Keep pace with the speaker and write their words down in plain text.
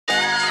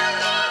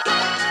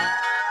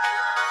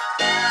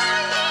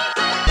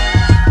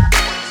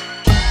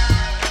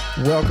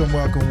Welcome,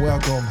 welcome,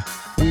 welcome.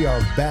 We are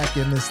back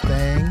in this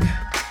thing.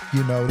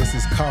 You know, this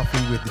is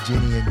Coffee with the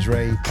Jenni and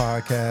Dre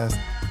podcast,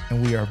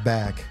 and we are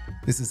back.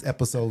 This is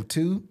episode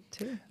 2.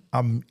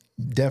 I'm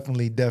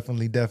definitely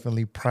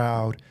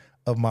proud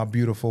of my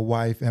beautiful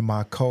wife and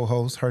my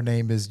co-host. Her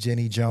name is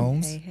Jenni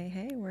Jones.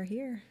 Hey, we're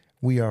here.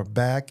 We are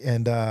back,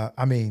 and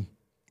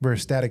we're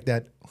ecstatic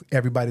that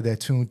everybody that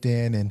tuned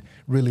in and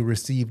really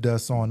received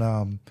us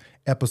on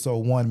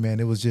episode 1, man.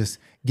 It was just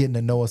getting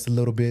to know us a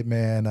little bit,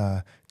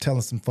 man,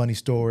 telling some funny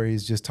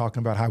stories, just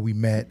talking about how we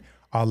met,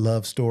 our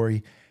love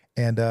story.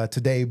 And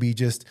today will be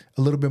just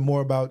a little bit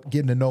more about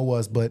getting to know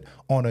us, but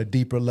on a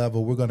deeper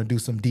level. We're going to do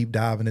some deep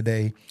diving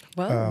today.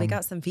 Well, we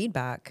got some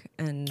feedback,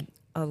 and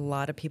a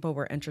lot of people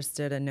were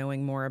interested in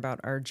knowing more about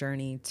our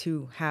journey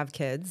to have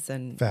kids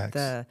and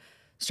the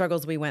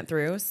struggles we went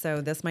through.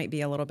 So this might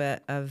be a little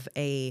bit of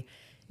a,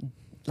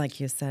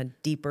 like you said,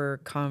 deeper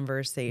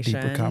conversation.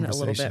 A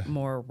little bit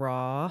more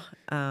raw,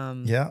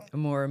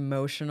 more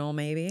emotional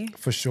maybe.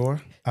 For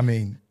sure. I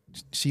mean,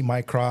 she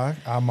might cry.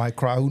 I might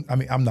cry. I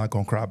mean, I'm not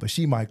going to cry, but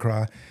she might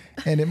cry.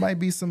 And it might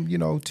be some,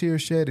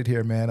 tears shedded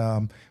here,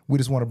 man. We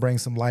just want to bring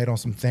some light on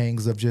some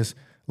things of just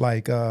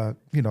like, our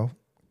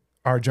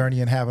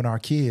journey and having our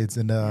kids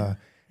and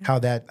how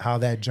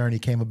that journey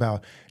came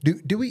about.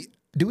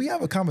 Do we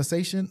have a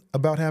conversation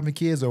about having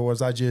kids, or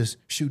was I just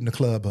shooting the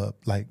club up?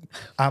 Like,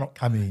 how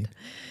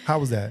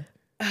was that?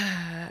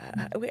 I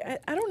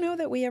don't know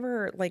that we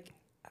ever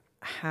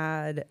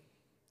had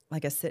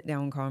a sit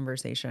down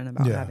conversation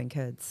about having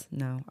kids.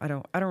 No, I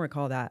don't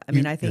recall that. I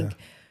mean, I think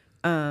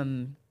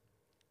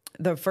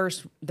the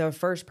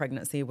first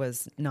pregnancy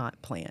was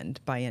not planned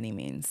by any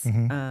means.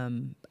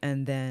 Mm-hmm.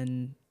 And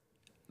then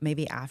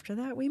maybe after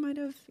that we might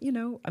have, we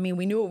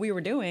knew what we were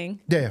doing.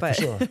 Yeah, but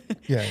for sure.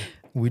 Yeah.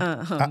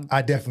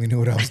 I definitely knew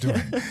what I was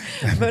doing.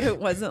 But it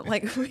wasn't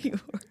like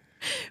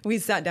we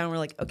sat down, we're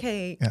like,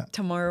 okay,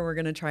 tomorrow we're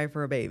going to try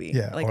for a baby.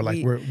 Yeah.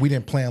 We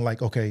didn't plan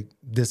okay,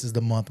 this is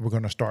the month we're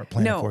going to start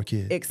planning for a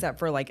kid. Except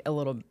for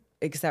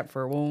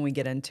when we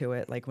get into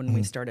it, like when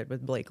we started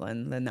with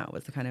Blakeland, then that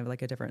was kind of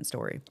like a different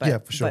story. But, yeah,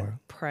 for sure.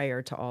 But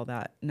prior to all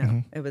that,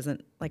 no, it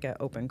wasn't like an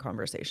open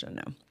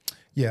conversation. No.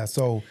 Yeah.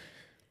 So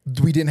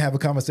we didn't have a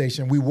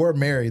conversation. We were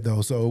married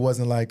though. So it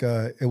wasn't like,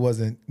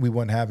 we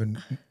weren't having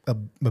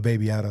a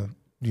baby out of,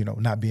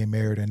 not being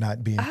married and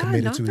not being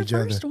committed to each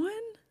other. Not the first one?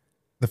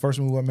 The first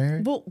one we were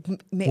married?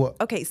 Well,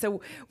 okay.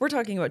 So we're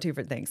talking about two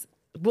different things.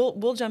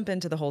 We'll jump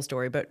into the whole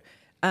story, but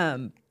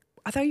I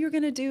thought you were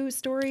going to do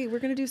story. We're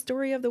going to do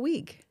story of the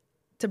week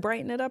to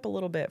brighten it up a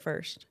little bit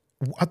first.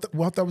 I thought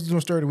we was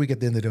doing story of the week at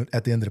the end of the pod.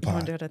 You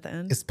want to do it at the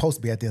end? It's supposed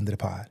to be at the end of the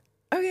pod.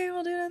 Okay,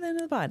 we'll do it at the end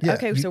of the pod. Yeah,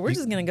 okay, so we're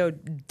just going to go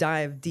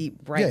dive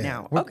deep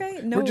now.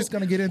 Okay, no. We're just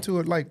going to get into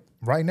it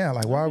right now.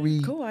 Like, why are we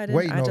waiting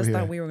over here? I just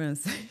thought we were going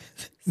to say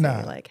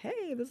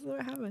hey, this is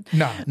what happened.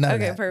 Nah, none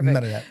okay, of that. Perfect.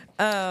 None of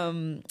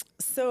that.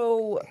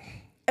 So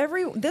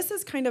this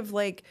is kind of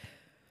like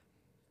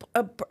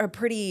a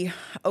pretty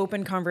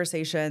open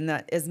conversation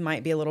that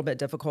might be a little bit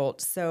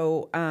difficult.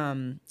 So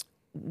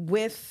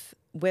with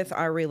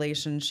our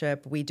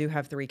relationship, we do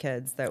have 3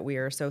 kids that we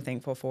are so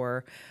thankful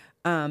for.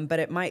 But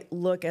it might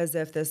look as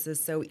if this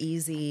is so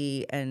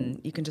easy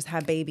and you can just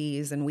have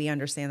babies, and we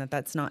understand that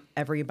that's not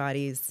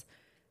everybody's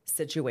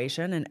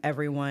situation, and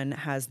everyone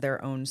has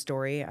their own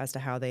story as to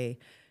how they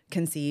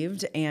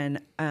conceived, and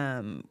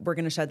we're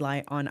going to shed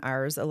light on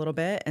ours a little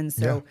bit. And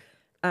so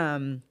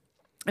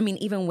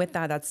even with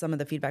that, that's some of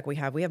the feedback we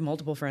have. We have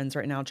multiple friends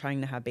right now trying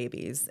to have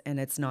babies, and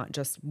it's not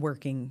just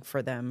working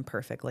for them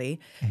perfectly.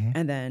 Mm-hmm.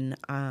 And then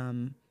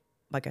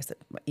like I said,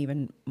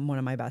 even one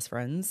of my best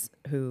friends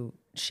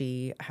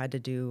she had to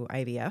do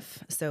IVF.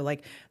 So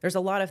there's a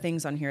lot of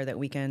things on here that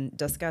we can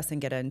discuss and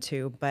get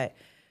into, but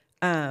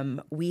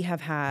we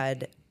have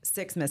had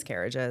 6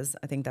 miscarriages.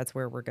 I think that's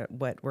where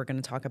what we're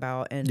going to talk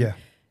about. And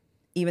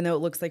even though it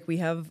looks like we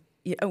have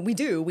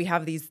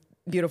these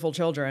beautiful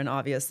children,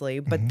 obviously,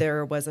 but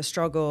there was a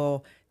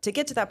struggle to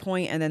get to that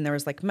point. And then there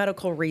was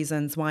medical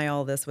reasons why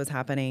all this was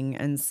happening.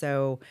 And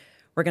so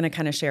we're going to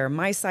kind of share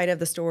my side of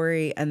the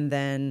story and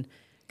then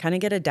kind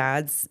of get a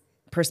dad's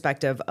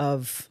perspective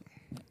of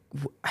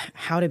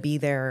how to be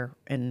there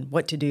and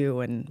what to do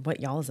and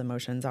what y'all's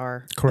emotions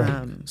are.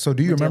 Correct. So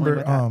do you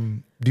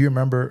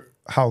remember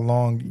how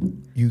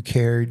long you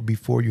carried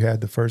before you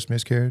had the first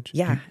miscarriage?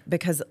 Yeah,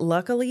 because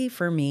luckily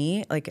for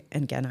me, and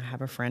again, I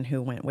have a friend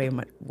who went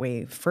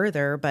way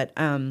further, but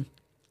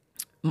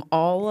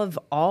all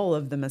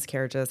of the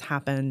miscarriages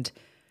happened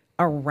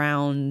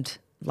around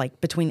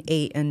between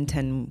 8 and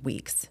 10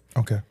 weeks.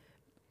 Okay.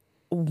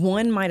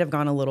 One might have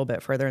gone a little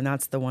bit further, and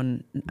that's the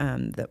one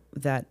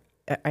that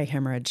I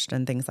hemorrhaged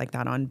and things like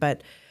that on.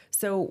 But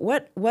so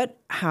what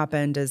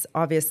happened is,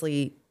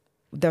 obviously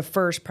the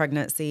first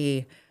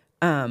pregnancy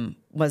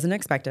wasn't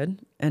expected,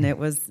 and it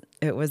was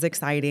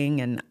exciting,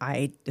 and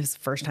it was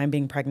first time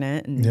being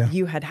pregnant, and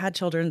you had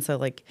children,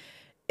 so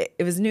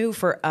it was new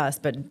for us,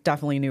 but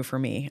definitely new for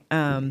me.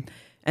 And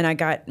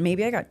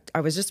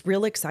I was just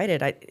real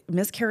excited.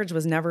 Miscarriage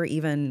was never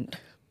even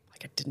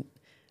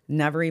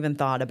never even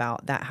thought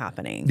about that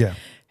happening. Yeah.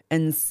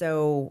 And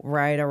so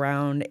right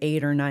around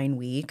 8 or 9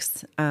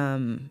 weeks,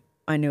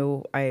 I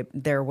knew I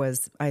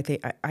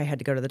think I had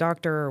to go to the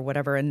doctor or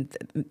whatever. And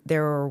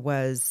there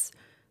was,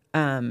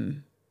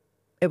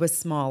 it was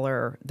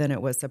smaller than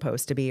it was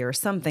supposed to be or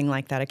something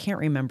like that. I can't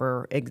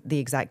remember the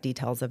exact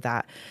details of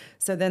that.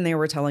 So then they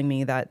were telling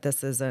me that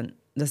this isn't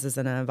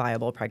a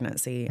viable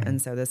pregnancy. And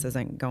so this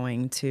isn't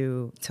going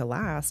to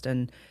last.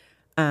 And,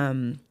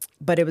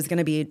 but it was going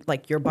to be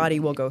like, your body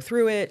will go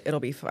through it. It'll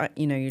be fine.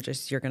 You know,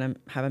 you're going to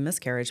have a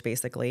miscarriage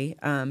basically.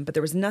 But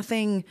there was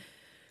nothing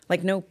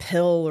like no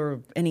pill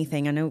or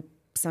anything. I know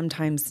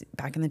sometimes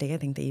back in the day, I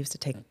think they used to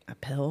take a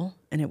pill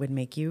and it would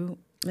make you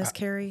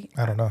miscarry.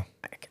 I don't know.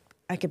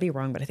 I could be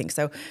wrong, but I think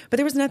so. But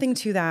there was nothing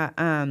to that.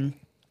 And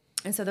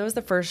so that was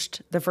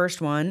the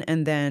first one.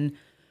 And then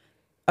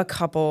a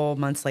couple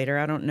months later,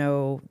 I don't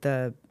know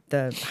the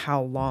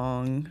how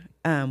long,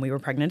 we were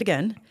pregnant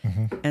again.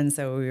 And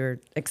so we were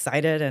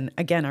excited. And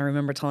again, I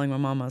remember telling my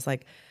mom, I was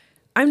like,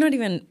 I'm not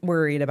even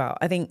worried about,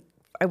 I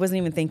wasn't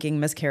even thinking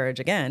miscarriage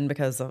again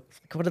because of,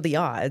 like, what are the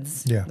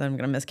odds that I'm going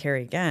to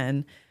miscarry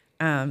again?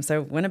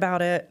 So went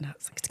about it. And I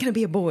was like, it's going to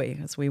be a boy.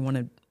 Because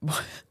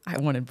I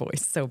wanted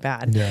boys so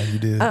bad. Yeah, you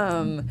did.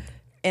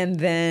 And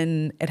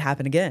then it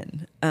happened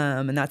again.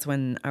 And that's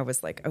when I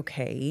was like,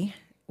 okay,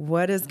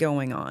 what is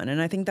going on?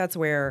 And I think that's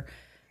where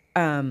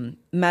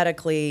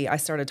medically I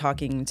started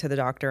talking to the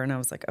doctor and I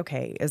was like,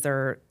 okay, is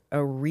there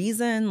a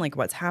reason? Like,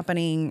 what's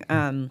happening?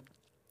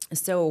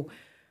 So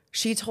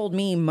she told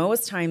me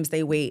most times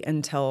they wait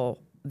until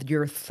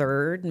your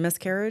third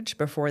miscarriage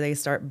before they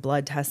start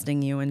blood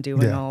testing you and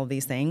doing all of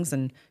these things.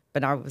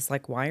 But I was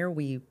like, why would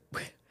we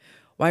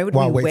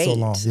wait so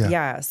long?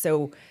 Yeah.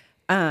 So,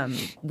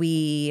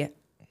 my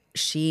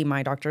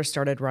doctor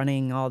started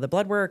running all the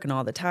blood work and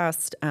all the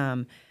tests.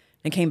 And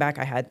came back,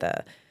 I had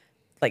the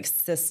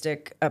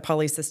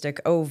polycystic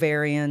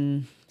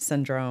ovarian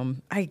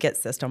syndrome. I get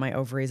cyst on my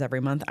ovaries every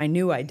month. I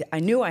knew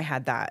I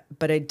had that,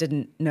 but I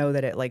didn't know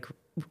that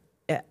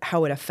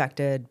how it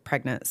affected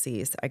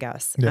pregnancies, I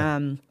guess. Yeah.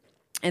 And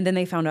then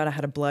they found out I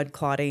had a blood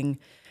clotting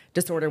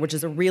disorder, which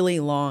is a really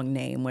long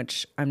name,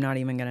 which I'm not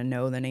even going to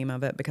know the name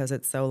of it because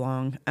it's so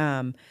long.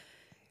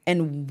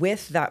 And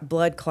with that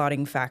blood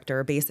clotting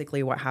factor,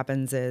 basically what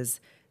happens is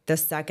the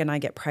second I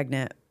get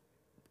pregnant,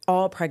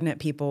 all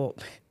pregnant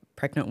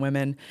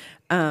women,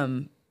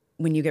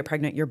 when you get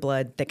pregnant, your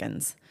blood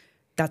thickens.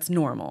 That's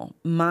normal.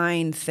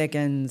 Mine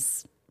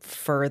thickens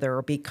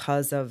further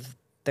because of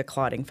the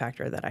clotting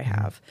factor that I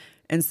have.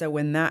 And so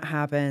when that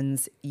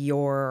happens,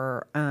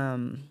 your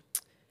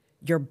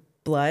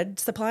blood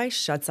supply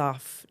shuts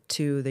off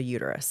to the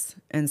uterus.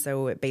 And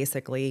so it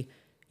basically,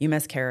 you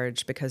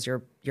miscarriage because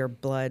your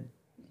blood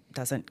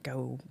doesn't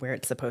go where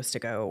it's supposed to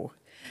go.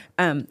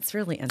 It's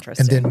really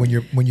interesting. And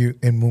then when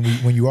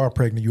you are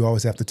pregnant, you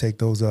always have to take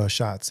those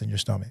shots in your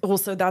stomach. Well,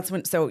 so that's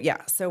when. So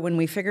yeah. So when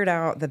we figured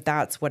out that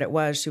that's what it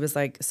was, she was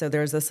like, "So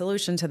there's a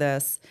solution to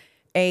this.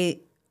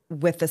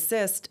 With the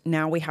cyst,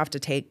 now we have to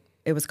take.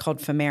 It was called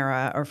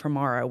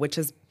Femara, which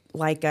is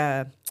like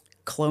a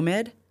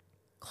Clomid.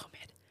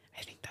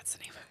 I think that's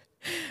the name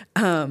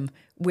of it.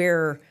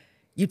 Where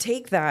you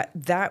take that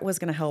was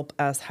going to help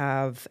us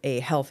have a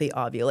healthy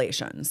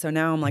ovulation. So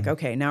now I'm like,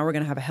 okay, now we're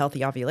going to have a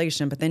healthy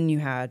ovulation, but then you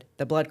had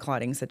the blood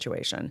clotting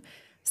situation.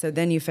 So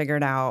then you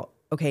figured out,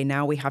 okay,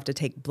 now we have to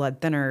take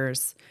blood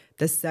thinners.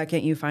 The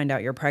second you find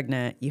out you're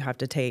pregnant, you have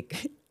to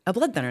take a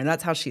blood thinner.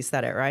 That's how she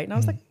said it, right? And I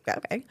was like,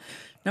 okay,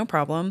 no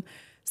problem.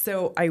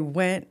 So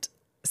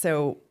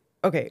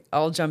okay,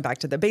 I'll jump back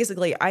to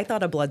basically, I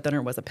thought a blood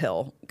thinner was a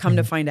pill. Come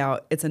to find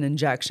out, it's an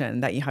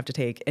injection that you have to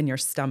take in your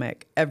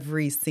stomach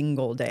every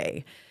single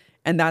day.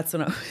 And that's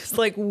when I was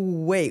like,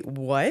 wait,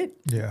 what?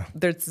 Yeah.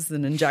 There's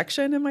an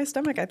injection in my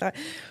stomach. I thought,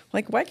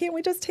 like, why can't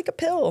we just take a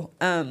pill?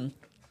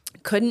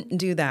 Couldn't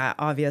do that,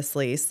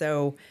 obviously.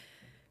 So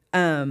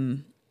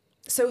then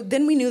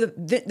we knew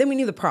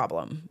the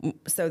problem.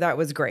 So that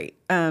was great.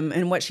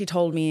 And what she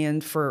told me,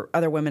 and for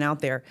other women out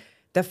there,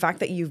 the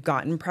fact that you've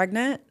gotten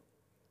pregnant,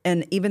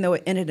 and even though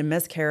it ended in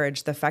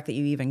miscarriage, the fact that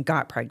you even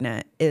got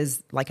pregnant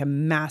is like a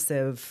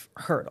massive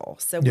hurdle.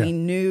 So we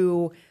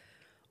knew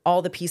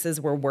all the pieces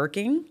were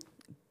working,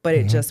 but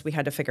we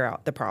had to figure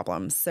out the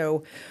problem.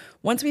 So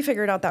once we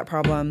figured out that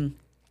problem,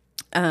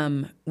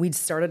 we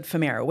started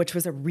Femara, which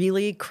was a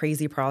really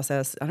crazy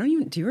process.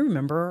 Do you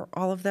remember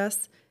all of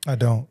this? I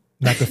don't.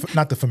 Not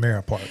the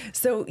Femara part.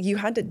 So it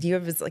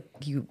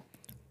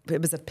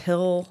was a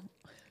pill.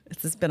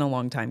 It's been a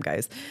long time,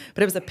 guys,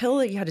 but it was a pill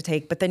that you had to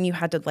take, but then you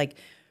had to like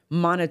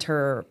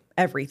monitor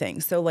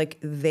everything. So like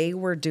they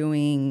were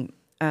doing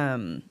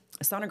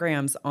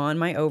sonograms on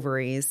my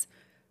ovaries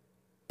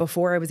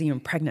before I was even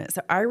pregnant.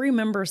 So I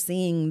remember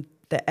seeing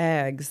the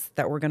eggs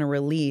that were going to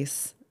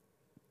release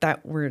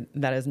that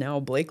is now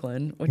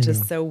Blakeland, which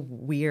is so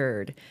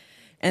weird.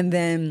 And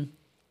then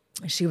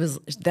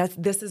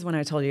this is when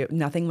I told you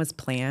nothing was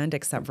planned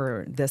except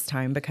for this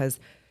time, because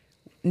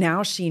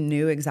now she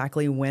knew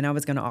exactly when I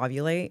was going to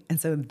ovulate.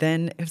 And so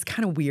then it was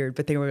kind of weird,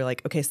 but they were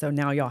like, okay, so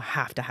now y'all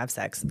have to have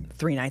sex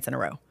 3 nights in a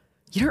row.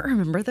 You don't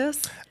remember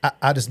this?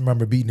 I just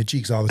remember beating the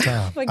cheeks all the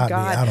time. Oh my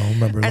God. I don't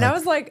remember. And I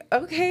was like,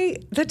 okay,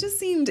 that just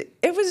seemed,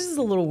 it was just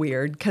a little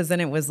weird because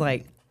then it was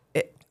like,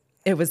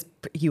 it was,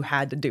 you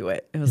had to do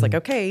it. It was like,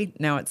 okay,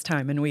 now it's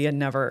time. And we had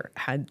never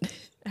had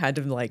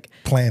to like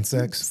plan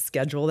sex,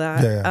 schedule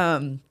that.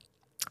 Yeah.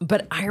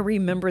 But I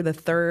remember the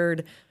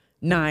third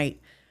night,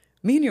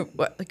 me and you,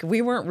 like,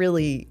 we were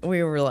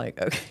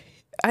like, okay.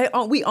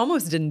 We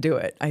almost didn't do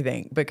it, I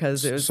think,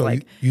 because it was so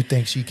like. You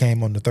think she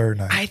came on the third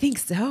night? I think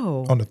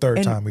so. On the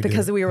third time we did.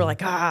 Because we were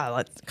like,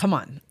 let's, come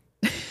on.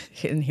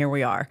 And here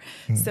we are.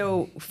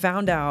 So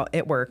found out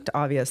it worked,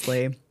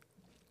 obviously.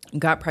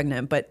 Got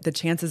pregnant, but the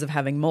chances of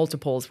having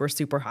multiples were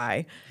super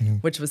high,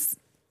 which was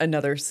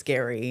another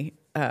scary,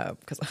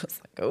 because I was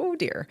like, oh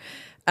dear.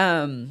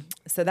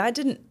 So that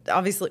didn't,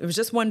 obviously, it was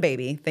just one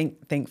baby,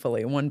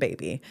 thankfully, one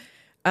baby.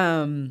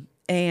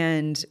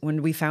 And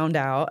when we found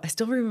out, I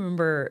still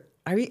remember,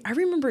 I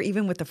remember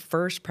even with the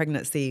first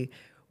pregnancy,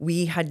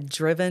 we had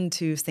driven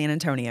to San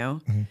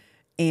Antonio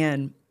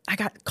and I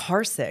got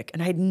car sick,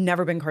 and I had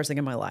never been car sick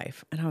in my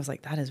life. And I was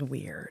like, that is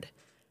weird.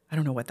 I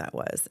don't know what that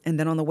was. And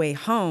then on the way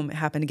home, it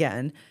happened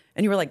again.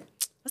 And you were like,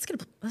 let's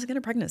get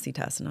a pregnancy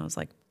test. And I was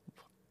like,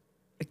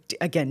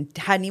 again,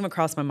 hadn't even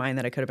crossed my mind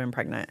that I could have been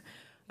pregnant.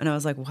 And I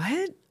was like,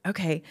 what?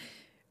 Okay.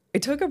 I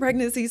took a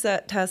pregnancy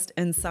test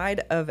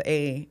inside of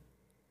a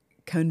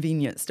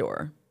convenience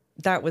store.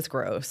 That was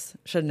gross.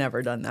 Should have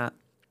never done that.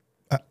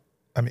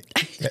 I mean,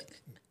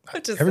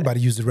 everybody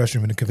used the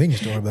restroom in the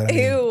convenience store, but I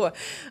mean. Ew.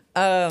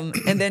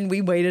 And then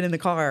we waited in the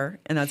car,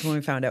 and that's when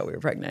we found out we were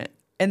pregnant.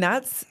 And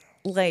that's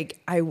like,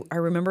 I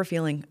remember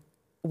feeling,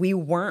 we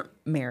weren't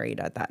married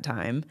at that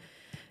time.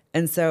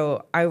 And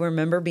so I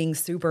remember being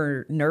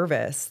super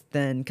nervous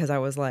then, because I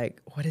was like,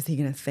 what is he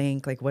going to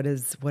think? Like, what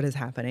is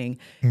happening?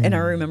 And I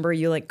remember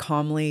you like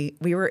calmly,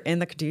 we were in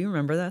the, do you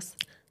remember this?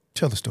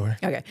 Tell the story.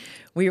 Okay.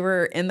 We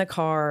were in the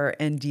car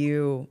and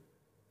you,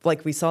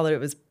 like, we saw that it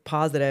was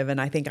positive, and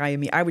I think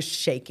I was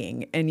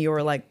shaking, and you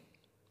were like,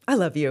 I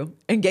love you,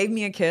 and gave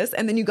me a kiss.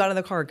 And then you got in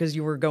the car because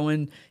you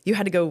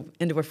had to go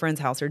into a friend's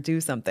house or do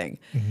something.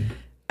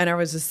 And I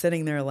was just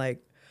sitting there like,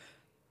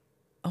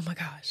 oh my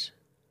gosh.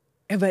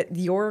 But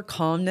your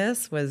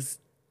calmness was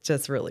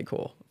just really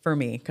cool for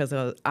me, because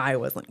I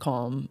wasn't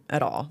calm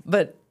at all.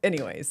 But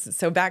anyways,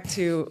 so back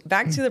to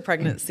the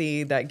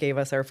pregnancy that gave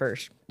us our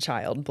first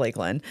child,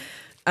 Blakelyn.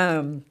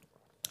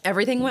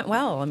 Everything went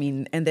well. I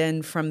mean, and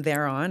then from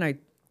there on, I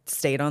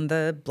stayed on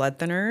the blood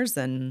thinners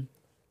and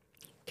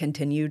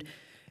continued.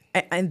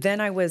 And then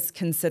I was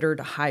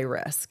considered high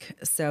risk.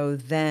 So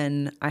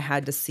then I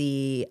had to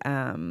see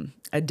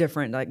a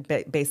different,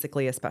 like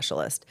basically a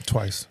specialist.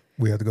 Twice.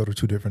 We had to go to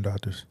two different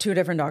doctors. Two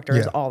different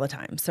doctors all the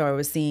time. So I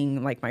was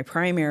seeing like my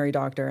primary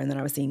doctor, and then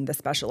I was seeing the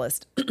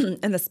specialist.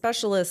 And the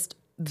specialist,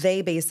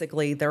 they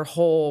basically, their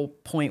whole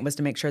point was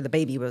to make sure the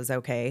baby was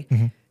okay.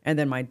 And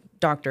then my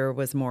doctor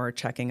was more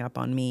checking up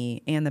on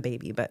me and the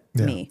baby, but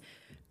me.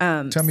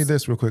 Tell me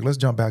this real quick. Let's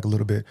jump back a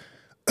little bit.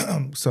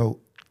 So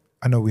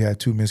I know we had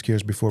 2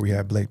 miscarriages before we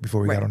had Blake,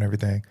 before we got on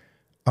everything.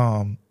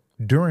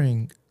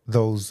 During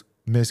those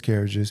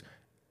miscarriages,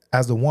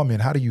 as a woman,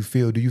 how do you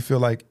feel? Do you feel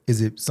like, is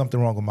it something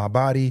wrong with my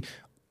body?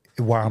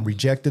 Why I'm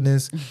rejecting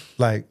this?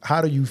 Like,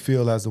 how do you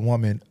feel as a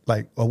woman?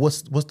 Like, or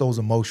what's those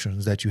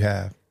emotions that you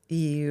have?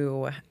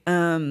 You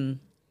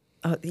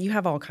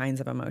have all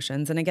kinds of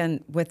emotions. And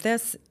again, with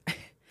this,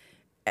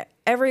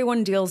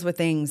 everyone deals with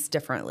things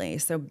differently.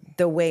 So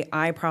the way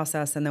I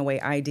process and the way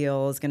I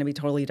deal is going to be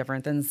totally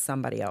different than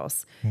somebody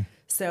else.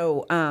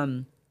 So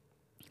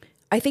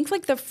I think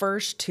like the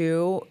first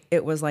 2,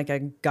 it was like a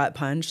gut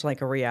punch,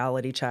 like a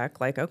reality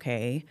check. Like,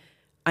 okay,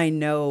 I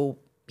know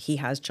he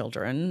has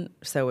children,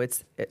 so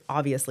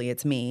obviously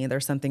it's me.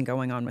 There's something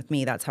going on with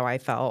me. That's how I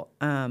felt.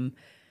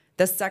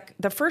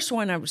 The first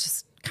one, I was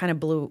just kind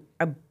of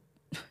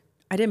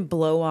I didn't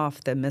blow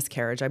off the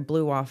miscarriage. I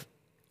blew off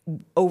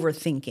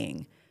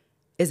overthinking.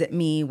 Is it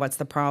me? What's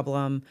the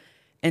problem?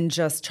 And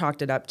just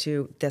chalked it up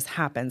to this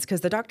happens.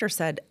 Because the doctor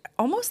said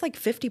almost like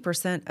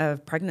 50%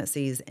 of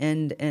pregnancies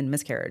end in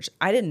miscarriage.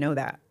 I didn't know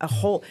that.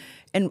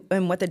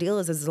 And what the deal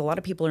is a lot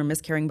of people are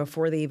miscarrying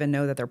before they even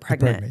know that they're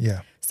pregnant.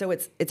 Yeah. So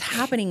it's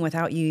happening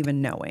without you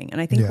even knowing.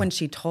 And I think when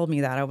she told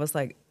me that, I was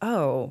like,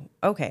 oh,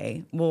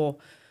 okay. Well,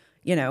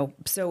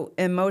 so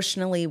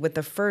emotionally with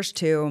the first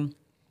 2,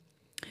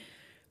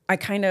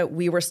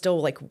 we were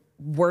still like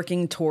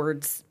working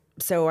towards,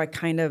 so I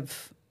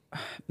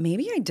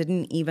maybe I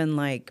didn't even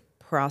like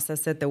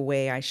process it the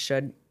way I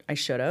should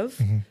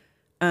have,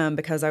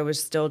 because I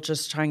was still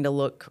just trying to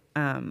look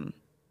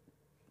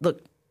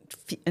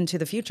into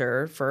the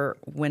future for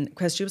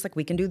because she was like,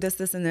 we can do this,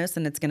 this, and this,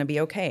 and it's going to be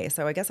okay.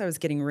 So I guess I was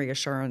getting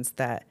reassurance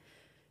that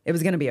it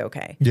was going to be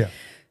okay. Yeah.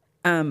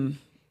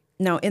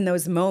 Now in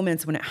those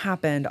moments when it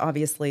happened,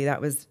 obviously that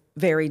was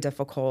very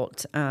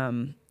difficult.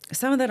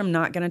 Some of that I'm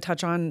not going to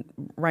touch on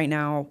right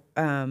now,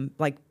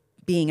 like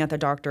being at the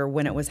doctor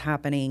when it was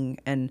happening,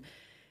 and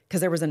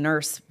because there was a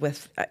nurse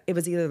with, it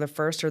was either the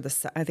first or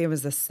I think it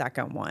was the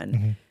second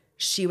one.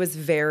 She was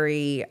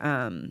very,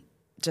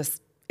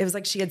 it was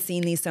like she had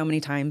seen these so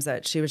many times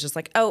that she was just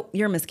like, oh,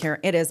 you're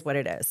miscarrying. It is what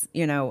it is,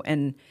 you know,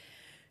 and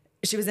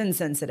she was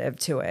insensitive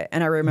to it.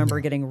 And I remember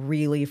getting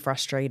really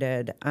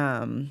frustrated.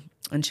 And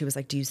she was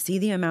like, do you see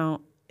the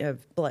amount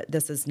of blood?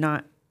 This is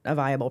not a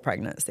viable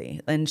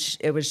pregnancy. And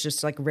it was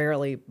just like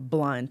rarely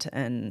blunt.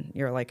 And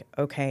you're like,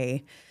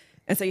 okay.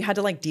 And so you had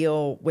to like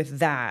deal with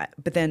that.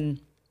 But then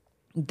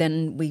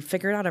we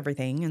figured out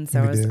everything. And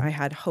so I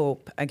had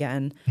hope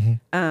again.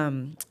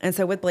 And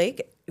so with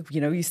Blake, you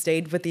know, you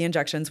stayed with the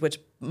injections, which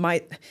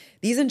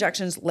these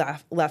injections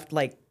left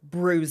like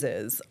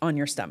bruises on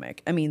your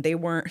stomach. I mean, they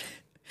weren't,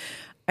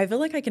 I feel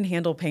like I can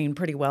handle pain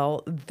pretty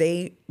well.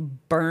 They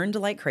burned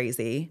like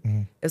crazy.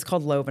 It's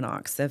called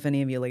Lovenox. If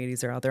any of you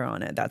ladies are out there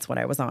on it, that's what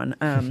I was on.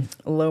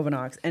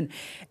 Lovenox. And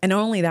not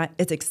only that,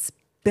 it's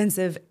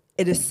expensive.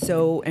 It is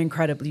so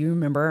incredible. You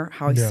remember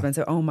how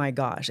expensive? Oh my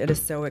gosh. It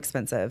is so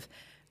expensive.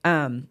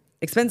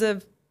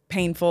 Expensive,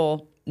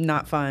 painful,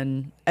 not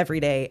fun every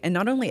day. And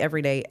not only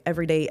every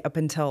day up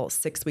until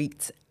 6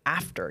 weeks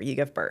after you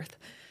give birth.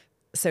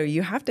 So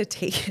you have to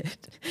take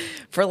it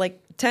for like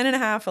 10 and a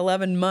half,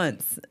 11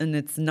 months, and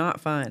it's not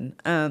fun.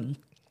 But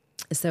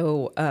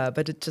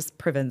it just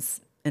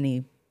prevents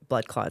any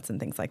blood clots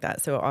and things like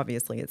that. So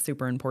obviously it's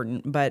super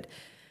important. But,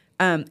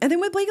 and then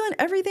with Blakeland,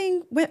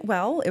 everything went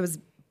well. It was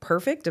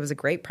perfect. It was a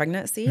great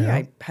pregnancy. Yeah.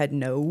 I had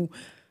no...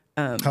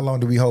 How long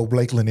did we hold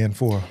Blakeland in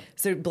for?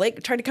 So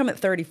Blake tried to come at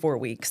 34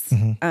 weeks.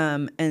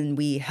 And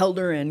we held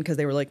her in because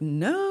they were like,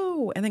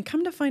 no. And then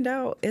come to find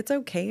out, it's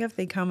okay if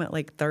they come at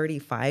like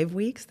 35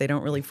 weeks. They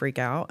don't really freak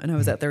out. And I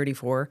was at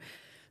 34.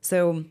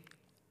 So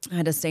I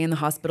had to stay in the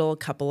hospital a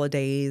couple of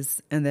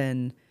days. And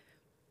then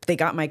they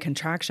got my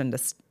contraction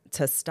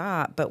to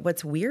stop. But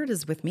what's weird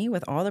is with me,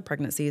 with all the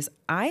pregnancies,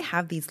 I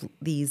have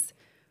these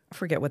I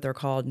forget what they're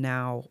called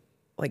now,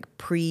 like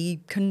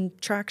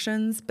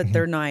pre-contractions, but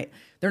they're not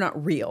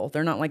real.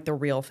 They're not like the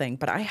real thing,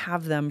 but I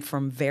have them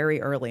from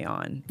very early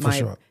on. For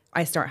sure.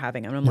 I start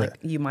having them. I'm like,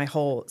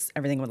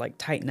 everything would like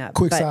tighten up.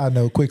 Quick side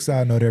note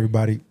to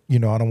everybody. You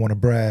know, I don't want to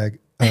brag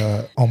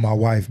on my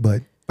wife,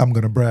 but I'm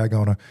going to brag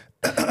on her.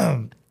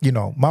 You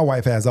know, my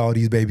wife has all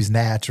these babies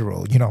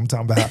natural. You know what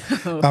I'm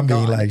talking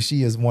about? Like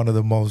she is one of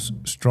the most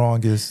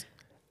strongest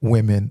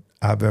women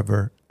I've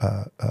ever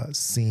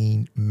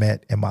seen,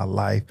 met in my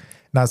life.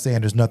 Not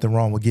saying there's nothing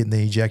wrong with getting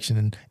the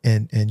injection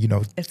and you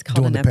know, it's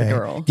called doing an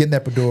epidural. Pain, getting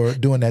epidural,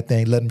 doing that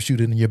thing, let them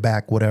shoot it in your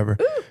back, whatever.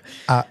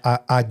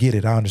 I get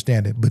it, I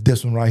understand it. But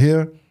this one right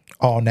here,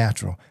 all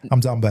natural. I'm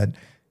talking about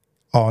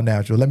all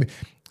natural.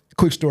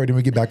 Quick story, then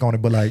we get back on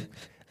it. But like,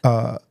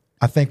 I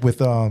think with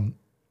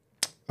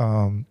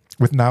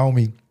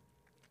Naomi,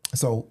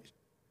 so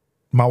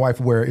my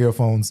wife will wear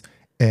earphones,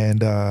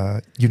 and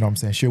you know what I'm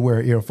saying, she'll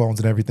wear earphones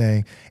and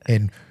everything,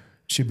 and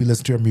she'll be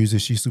listening to her music.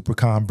 She's super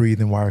calm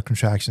breathing while her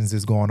contractions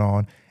is going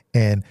on.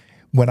 And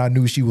when I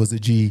knew she was a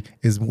G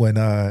is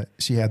when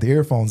she had the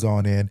earphones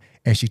on in,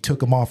 and she took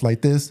them off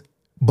like this,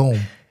 boom,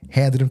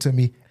 handed them to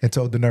me and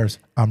told the nurse,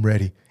 I'm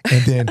ready.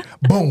 And then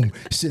boom,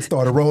 shit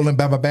started rolling,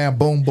 bam, bam, bam,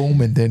 boom,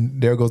 boom. And then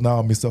there goes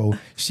Naomi. So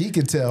she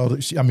can tell,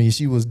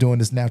 she was doing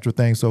this natural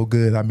thing so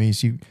good. I mean,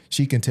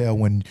 she can tell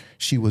when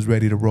she was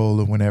ready to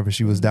roll or whenever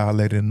she was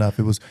dilated enough.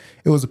 It was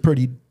a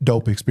pretty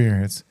dope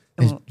experience.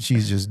 And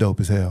she's just dope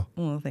as hell.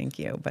 Well, thank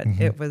you. But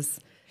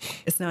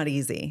it's not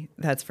easy.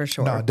 That's for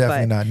sure. No,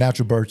 definitely not.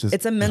 Natural birth is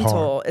it's a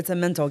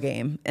mental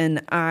game.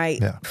 And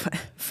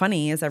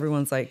funny is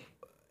everyone's like,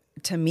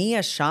 to me,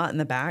 a shot in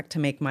the back to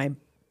make my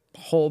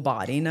whole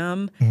body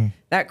numb,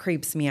 that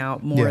creeps me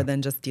out more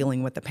than just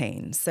dealing with the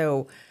pain.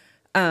 So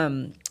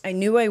I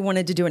knew I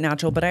wanted to do it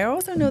natural, but I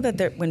also know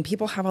that when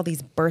people have all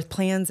these birth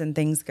plans and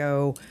things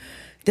go,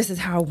 this is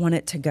how I want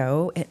it to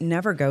go, it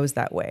never goes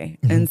that way.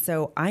 And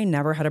so I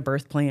never had a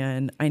birth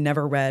plan. I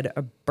never read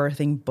a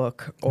birthing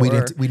book. We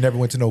never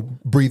went to no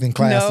breathing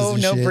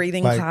classes. No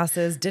breathing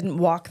classes. Didn't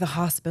walk the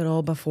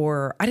hospital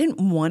before. I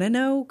didn't want to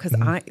know because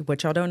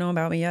what y'all don't know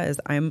about me yet is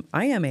I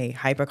am a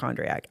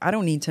hypochondriac. I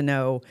don't need to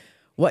know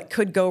what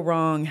could go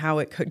wrong, how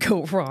it could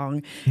go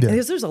wrong. Yeah.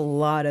 Because there's a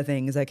lot of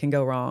things that can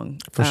go wrong.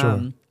 For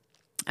sure.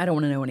 I don't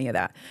want to know any of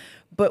that.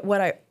 But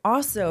what I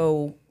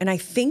also, and I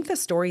think the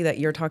story that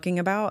you're talking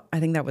about, I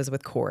think that was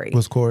with Corey.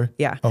 Was Corey?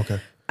 Yeah. Okay.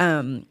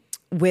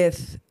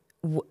 With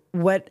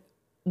what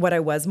I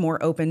was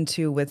more open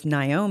to with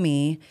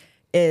Naomi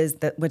is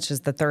that, which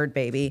is the third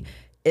baby,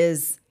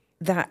 is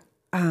that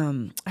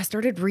I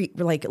started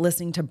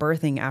listening to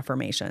birthing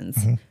affirmations.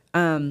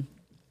 And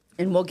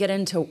we'll get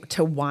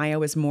into why I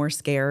was more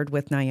scared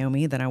with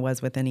Naomi than I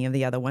was with any of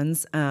the other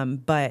ones.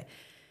 But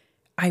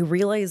I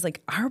realized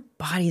like our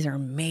bodies are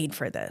made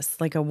for this.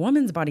 Like a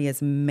woman's body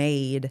is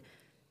made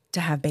to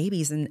have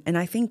babies. And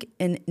I think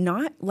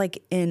not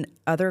like in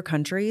other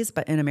countries,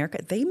 but in America,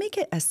 they make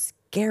it a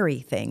scary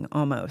thing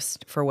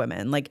almost for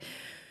women. Like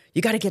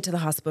you got to get to the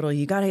hospital.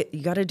 You got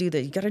to do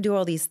that. You got to do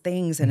all these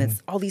things. And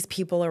it's all these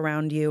people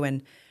around you.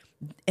 And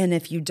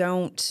if you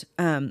don't,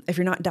 if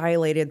you're not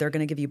dilated, they're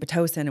going to give you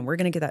Pitocin and we're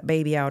going to get that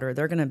baby out, or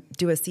they're going to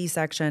do a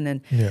C-section.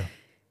 And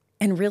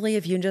And really,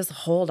 if you just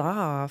hold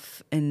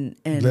off and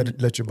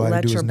let your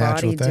body do its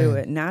natural thing. do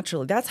it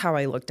naturally, that's how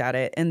I looked at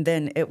it. And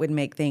then it would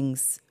make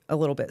things a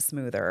little bit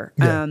smoother.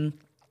 Yeah.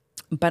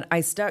 But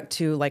I stuck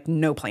to like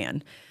no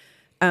plan.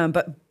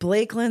 But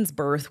Blakelin's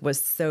birth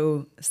was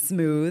so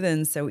smooth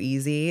and so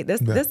easy.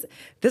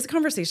 This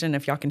conversation,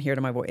 if y'all can hear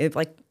to my voice,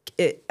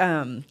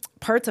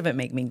 parts of it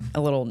make me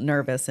a little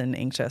nervous and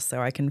anxious.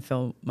 So I can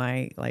feel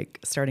my like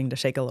starting to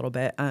shake a little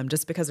bit,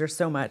 just because there's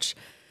so much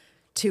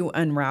to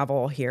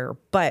unravel here.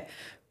 But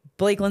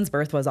Blakelin's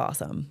birth was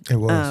awesome. It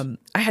was.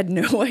 I had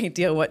no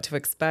idea what to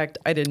expect.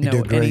 I didn't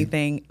know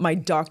anything. My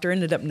doctor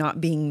ended up not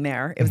being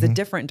there. It was a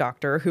different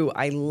doctor who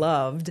I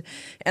loved.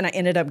 And I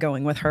ended up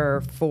going with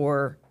her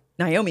for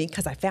Naomi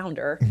because I found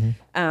her.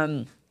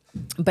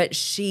 But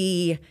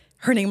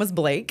her name was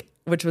Blake,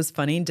 which was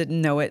funny.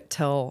 Didn't know it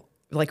till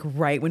like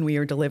right when we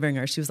were delivering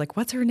her. She was like,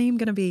 "What's her name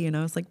going to be?" And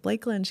I was like,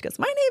 "Blakelyn." She goes,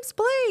 "My name's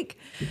Blake."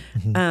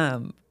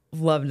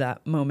 Loved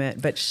that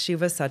moment. But she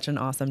was such an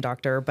awesome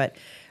doctor. But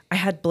I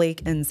had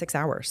Blake in 6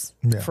 hours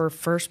for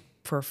first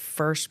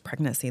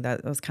pregnancy.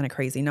 That was kind of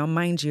crazy. Now,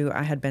 mind you,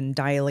 I had been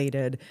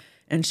dilated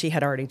and she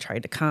had already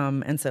tried to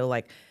come. And so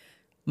like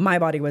my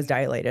body was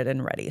dilated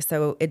and ready.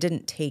 So it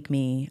didn't take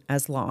me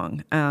as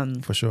long.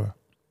 For sure.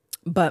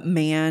 But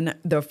man,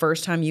 the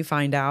first time you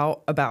find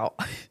out about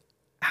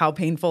how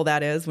painful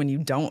that is when you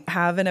don't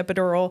have an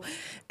epidural.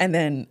 And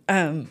then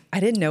I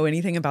didn't know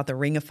anything about the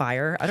ring of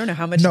fire. I don't know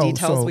how much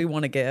details we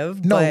want to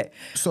give. But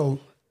so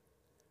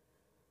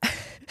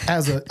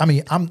I'm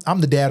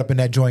the dad up in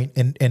that joint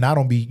and I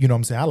don't be, you know what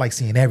I'm saying? I like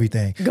seeing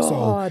everything.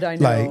 God, I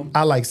know. Like,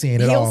 I like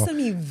seeing it all. He'll send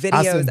me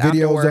videos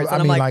afterwards. I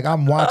mean, like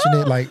I'm watching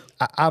it, like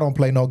I don't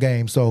play no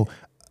game. So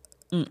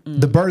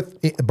the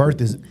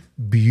birth is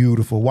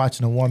beautiful.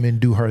 Watching a woman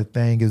do her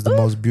thing is the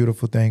most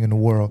beautiful thing in the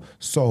world.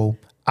 So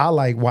I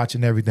like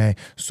watching everything.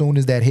 Soon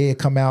as that head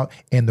come out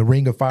and the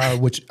ring of fire,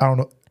 which I don't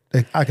know,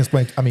 I can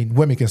explain. I mean,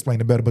 women can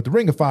explain it better, but the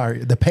ring of fire,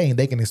 the pain,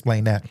 they can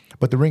explain that.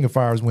 But the ring of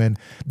fire is when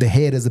the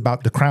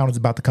crown is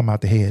about to come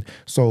out the head.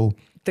 So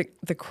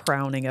the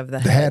crowning of the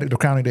head. The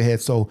crowning of the head.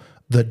 So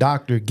the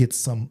doctor gets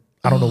some,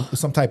 I don't know,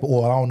 some type of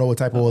oil. I don't know what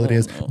type of oil it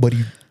is, but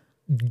he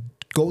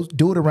goes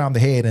do it around the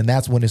head, and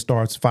that's when it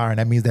starts firing.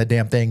 That means that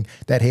damn thing,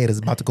 that head is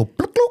about to go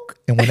bloop, bloop.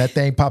 And when that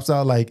thing pops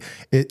out, like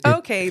the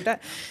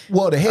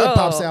head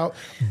pops out,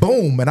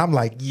 boom, and I'm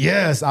like,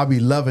 yes, I'll be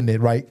loving it,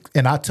 right?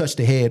 And I touch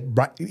the head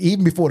right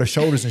even before the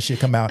shoulders and shit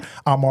come out.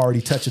 I'm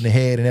already touching the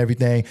head and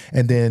everything,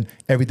 and then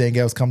everything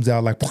else comes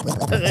out like.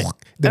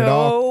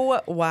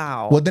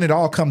 Wow. Well, then it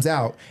all comes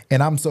out,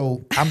 and I'm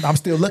still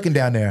looking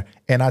down there,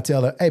 and I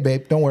tell her, "Hey,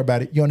 babe, don't worry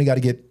about it. You only got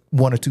to get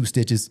 1 or 2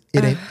 stitches.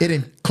 It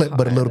ain't clipped,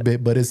 but a little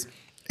bit. But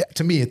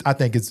to me, I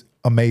think it's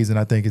amazing.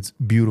 I think it's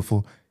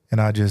beautiful,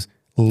 and I just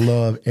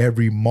love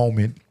every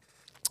moment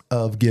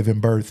of giving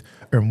birth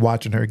and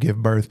watching her give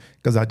birth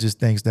because I just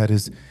think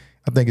is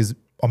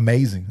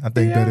amazing. I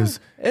think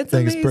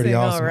it's pretty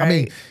awesome.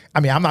 Right. I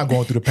mean, I'm not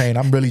going through the pain.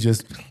 I'm really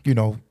just,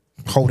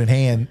 holding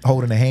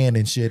a hand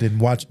and shit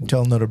and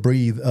telling her to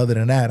breathe. Other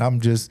than that, I'm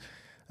just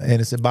an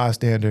innocent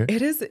bystander.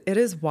 It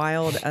is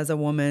wild as a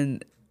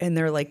woman, and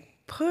they're like,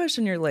 push,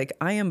 and you're like,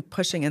 I am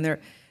pushing, and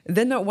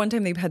then that one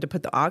time they had to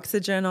put the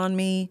oxygen on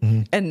me,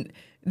 and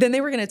then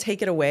they were going to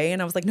take it away,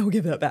 and I was like, no,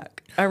 give that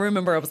back. I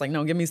remember I was like,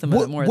 no, give me some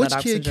more of that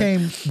oxygen. Which kid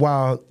came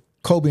while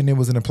Kobe and them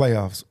was in the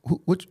playoffs?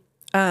 Which?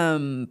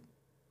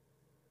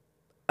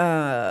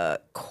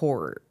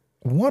 Corey.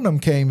 One of them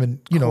came and,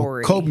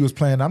 Corey. Kobe was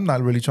playing. I'm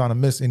not really trying to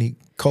miss any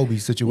Kobe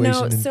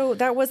situation. No, so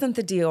that wasn't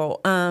the deal.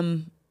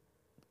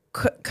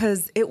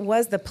 Because it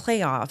was the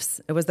playoffs.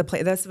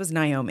 This was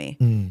Naomi.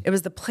 It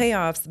was the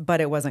playoffs,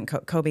 but it wasn't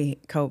Kobe.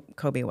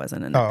 Kobe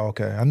wasn't in it. Oh,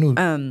 okay. I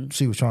knew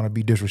she was trying to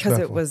be disrespectful.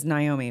 Because it was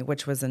Naomi,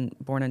 which was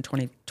born in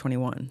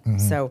 2021.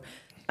 So,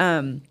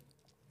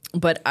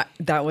 but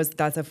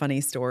that's a funny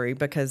story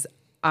because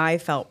I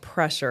felt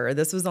pressure.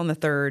 This was on the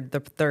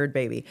third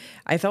baby.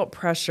 I felt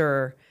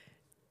pressure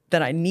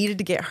that I needed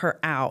to get her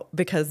out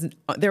because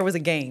there was a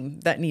game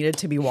that needed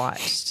to be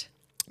watched.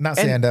 Not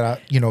saying that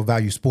I,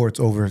 value sports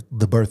over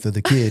the birth of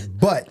the kid,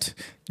 but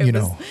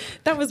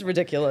that was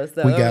ridiculous.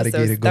 Though. We got to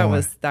get it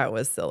going. That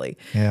was silly.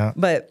 Yeah.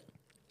 But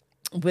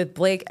with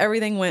Blake,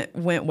 everything went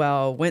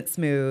well, went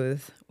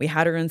smooth. We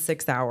had her in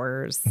 6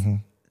 hours,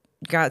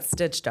 got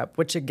stitched up,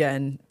 which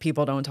again,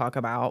 people don't talk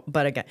about.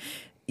 But again,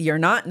 you're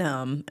not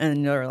numb,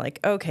 and you're like,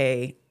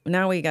 okay,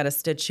 now we got to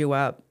stitch you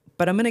up.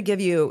 But I'm going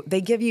to they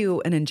give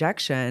you an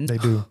injection. They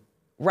do.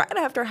 Right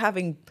after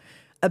having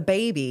a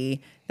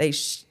baby,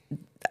 it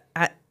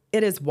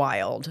is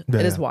wild. Yeah.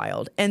 It is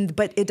wild.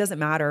 But it doesn't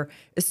matter.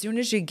 As soon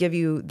as you give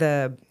you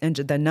the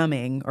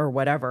numbing or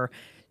whatever,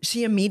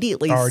 she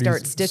immediately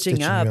starts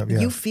stitching up. Yeah.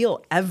 You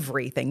feel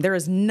everything. There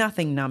is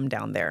nothing numb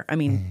down there. I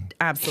mean,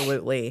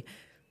 absolutely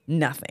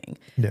nothing.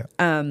 Yeah.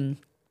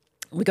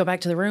 We go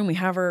back to the room. We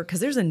have her, because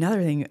there's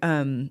another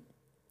thing,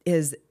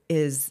 is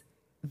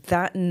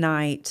that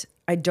night,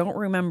 I don't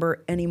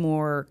remember any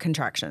more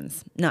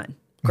contractions. None.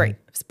 Great.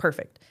 It's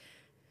perfect.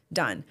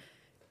 Done.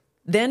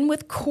 Then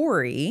with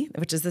Corey,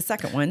 which is the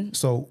second one.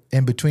 So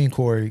in between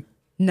Corey,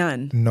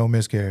 None. No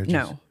miscarriages.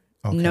 No.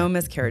 Okay. No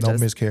miscarriages. No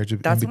miscarriages.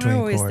 That's in why I between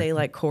always Corey. say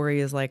like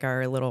Corey is like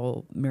our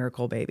little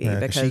miracle baby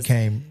because she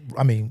came.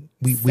 I mean,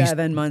 we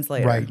 7 months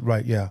later.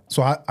 Right, yeah.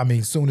 So I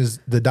mean, soon as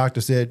the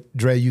doctor said,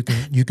 "Dre, you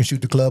can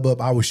shoot the club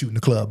up," I was shooting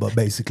the club up.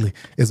 Basically,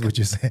 is what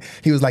you're saying.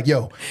 He was like,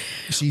 "Yo,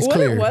 she's what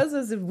cleared." What it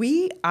was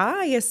is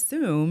I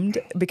assumed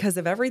because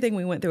of everything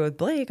we went through with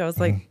Blake, I was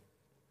like,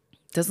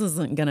 this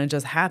isn't gonna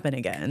just happen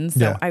again.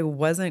 So I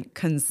wasn't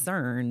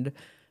concerned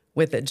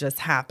with it just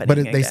happening. But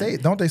again.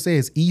 don't they say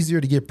it's easier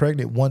to get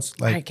pregnant once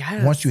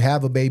you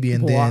have a baby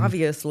and then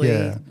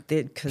obviously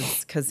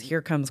because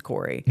here comes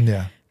Corey.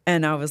 Yeah.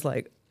 And I was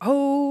like,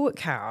 oh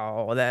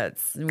cow,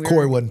 that's weird.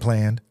 Corey wasn't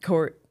planned.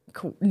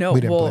 No, We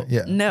didn't play,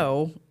 yeah.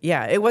 no,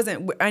 yeah, it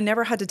wasn't. I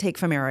never had to take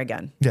Femara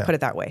again. Yeah. Put it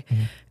that way.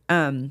 So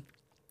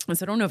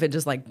I don't know if it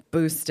just like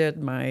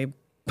boosted my.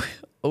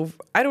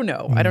 I don't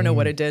know. I don't know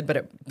what it did,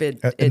 but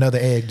another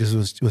egg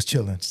just was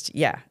chilling.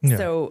 Yeah.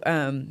 So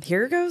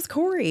here goes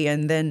Corey,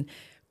 and then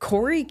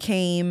Corey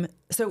came.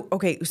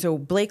 So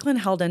Blakeland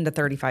held into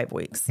 35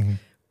 weeks.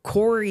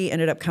 Corey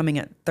ended up coming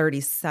at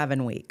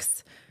 37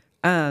 weeks.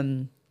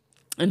 And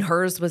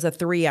hers was a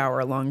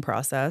 3-hour long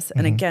process.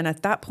 And again,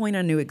 at that point,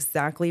 I knew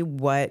exactly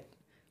what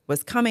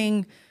was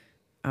coming.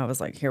 I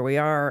was like, here we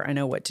are. I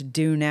know what to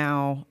do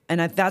now. And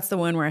that's the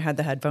one where I had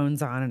the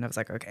headphones on and I was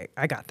like, okay,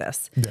 I got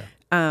this. Yeah.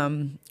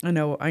 I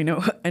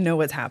know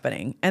what's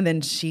happening. And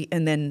then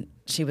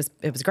it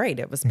was great.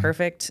 It was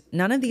perfect.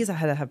 None of these I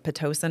had to have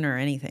Pitocin or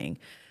anything.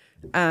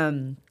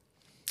 And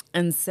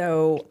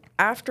so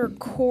after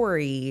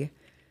Corey,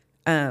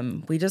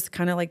 we just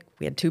kind of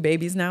we had 2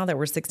 babies now that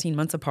were 16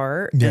 months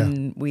apart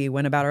and we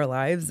went about our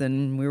lives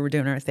and we were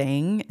doing our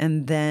thing.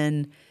 And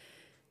then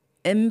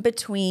in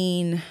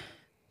between,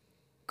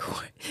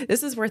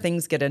 this is where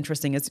things get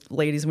interesting. It's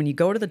ladies, when you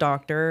go to the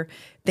doctor,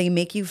 they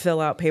make you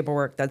fill out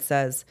paperwork that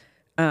says,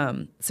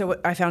 so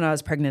I found out I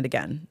was pregnant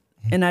again.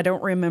 And I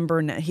don't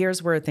remember.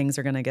 Here's where things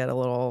are going to get a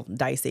little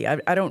dicey.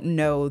 I don't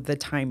know the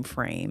time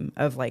frame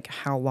of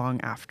how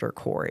long after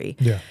Corey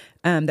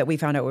that we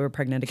found out we were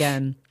pregnant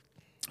again.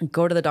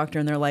 Go to the doctor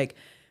and they're like,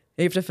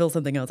 you have to fill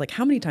something else. Like,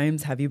 how many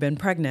times have you been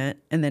pregnant?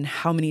 And then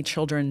how many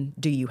children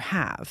do you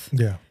have?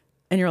 Yeah.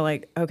 And you're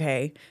like,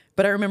 okay.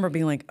 But I remember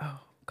being like, oh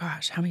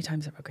gosh, how many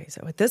times? Okay.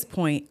 So at this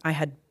point I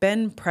had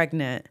been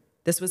pregnant.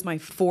 This was my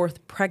 4th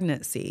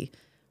pregnancy,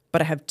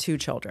 but I have 2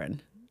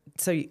 children.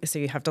 So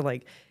you have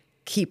to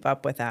keep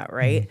up with that.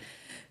 Right.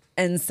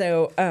 And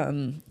so,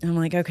 I'm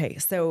like, okay,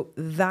 so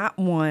that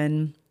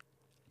one,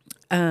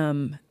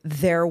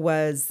 there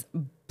was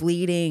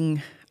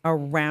bleeding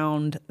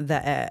around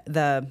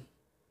the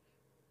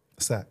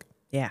sac.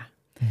 Yeah.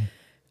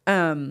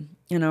 And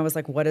I was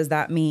like, what does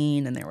that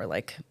mean? And they were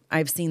like,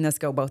 I've seen this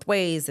go both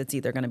ways. It's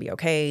either going to be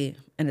okay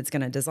and it's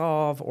going to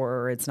dissolve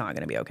or it's not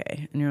going to be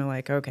okay. And you're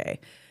like, okay.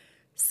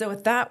 So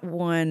at that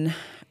one,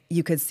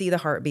 you could see the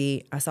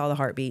heartbeat. I saw the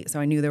heartbeat. So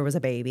I knew there was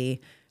a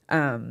baby.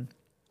 So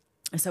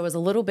it was a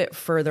little bit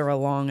further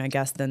along, I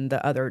guess, than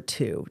the other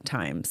 2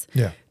 times.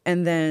 Yeah.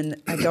 And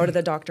then I go to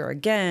the doctor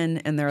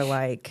again and they're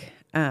like,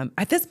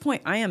 at this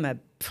point, I am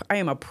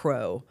a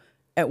pro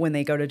at when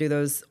they go to do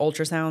those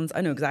ultrasounds.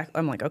 I know exactly.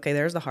 I'm like, okay,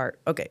 there's the heart.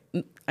 Okay.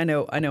 I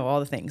know all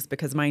the things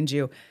because mind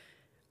you,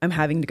 I'm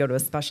having to go to a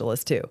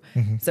specialist too.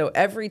 So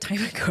every time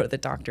I go to the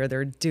doctor,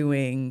 they're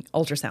doing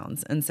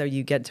ultrasounds. And so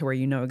you get to where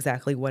you know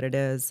exactly what it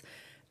is.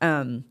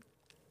 And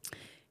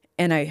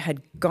I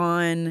had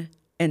gone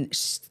and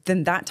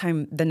then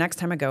the next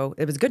time I go,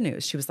 it was good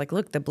news. She was like,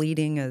 look, the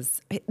bleeding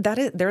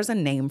there's a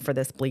name for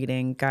this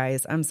bleeding,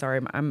 guys. I'm sorry.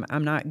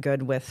 I'm not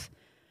good with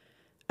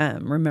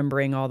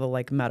remembering all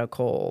the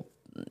medical,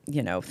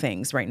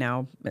 things right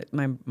now.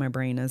 My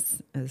brain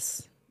is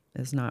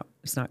not,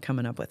 it's not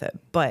coming up with it,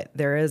 but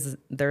there's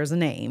a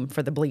name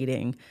for the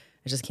bleeding.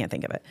 I just can't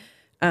think of it.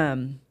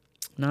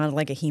 Not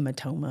like a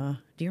hematoma.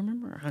 Do you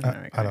remember? I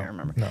don't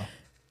remember. No.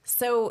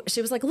 So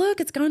she was like,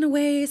 look, it's gone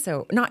away.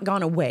 So not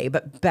gone away,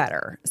 but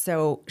better.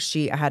 So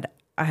I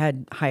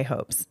had high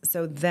hopes.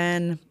 So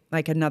then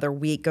another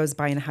week goes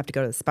by and I have to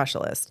go to the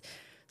specialist.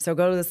 So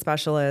go to the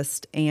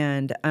specialist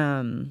and,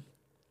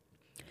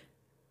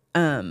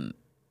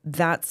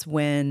 that's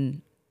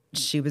when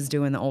she was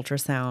doing the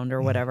ultrasound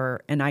or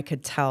whatever. And I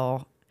could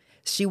tell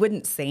she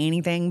wouldn't say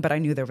anything, but I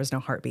knew there was no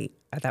heartbeat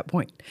at that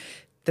point.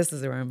 This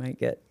is where I might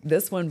get,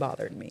 this one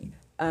bothered me.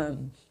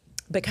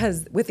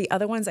 Because with the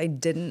other ones, I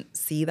didn't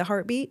see the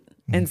heartbeat.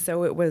 And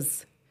so it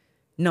was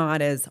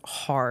not as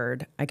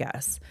hard, I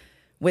guess.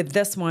 With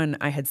this one,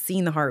 I had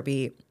seen the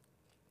heartbeat.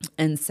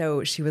 And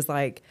so she was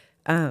like,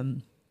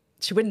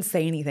 she wouldn't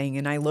say anything.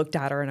 And I looked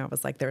at her and I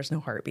was like, there's no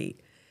heartbeat.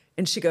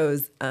 And she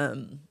goes,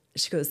 I'll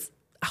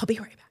be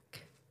right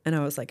back. And I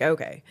was like,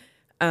 okay.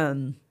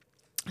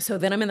 So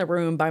then I'm in the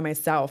room by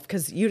myself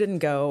because you didn't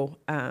go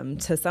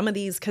to some of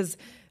these because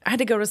I had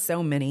to go to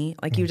so many.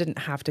 You didn't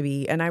have to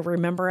be. And I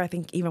remember, I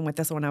think even with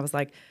this one, I was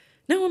like,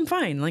 no, I'm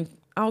fine.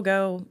 I'll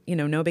go,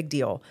 no big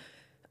deal.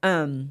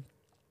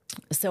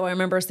 So I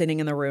remember sitting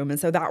in the room. And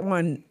so that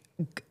one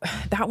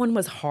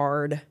was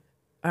hard.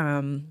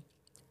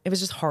 it was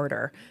just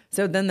harder.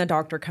 So then the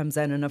doctor comes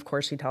in, and of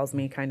course she tells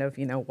me kind of,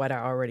 what I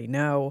already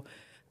know.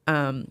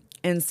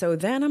 And so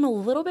then I'm a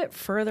little bit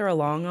further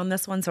along on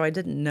this one. So I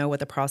didn't know what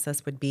the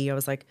process would be. I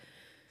was like,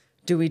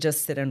 do we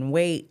just sit and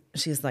wait?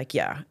 She's like,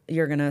 yeah,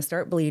 you're going to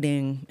start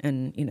bleeding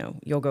and,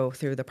 you'll go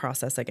through the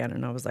process again.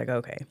 And I was like,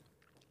 okay.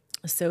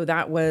 So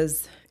that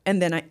was,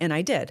 and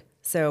I did.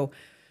 So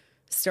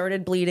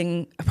started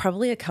bleeding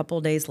probably a couple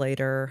days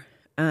later.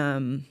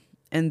 So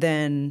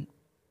then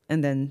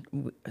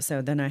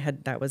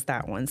that was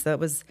that one. So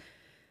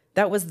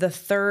that was the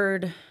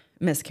third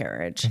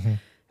miscarriage.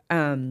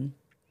 And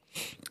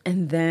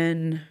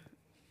then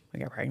I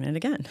got pregnant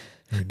again.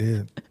 You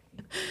did.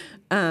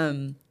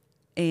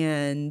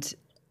 And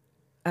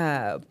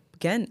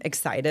again,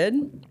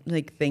 excited,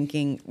 like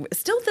thinking,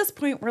 still at this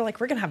point, we're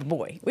like, we're going to have a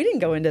boy. We didn't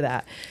go into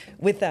that.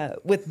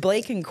 With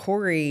Blake and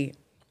Corey,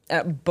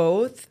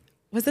 both,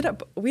 we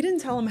didn't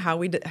tell them how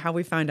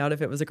we found out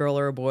if it was a girl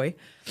or a boy.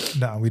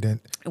 No, we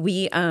didn't.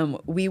 We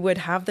would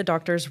have the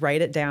doctors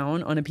write it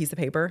down on a piece of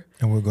paper.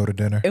 And we'd go to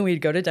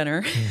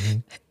dinner.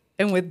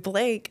 And with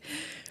Blake,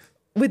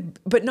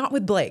 but not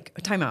with Blake,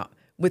 time out,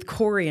 with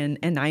Corey and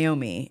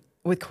Naomi,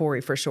 with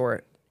Corey for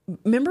sure.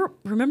 Remember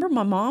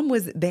my mom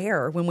was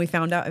there when we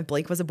found out if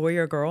Blake was a boy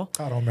or a girl?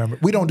 I don't remember.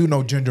 We don't do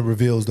no gender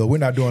reveals though. We're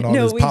not doing all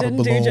this pop a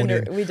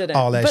balloon we didn't.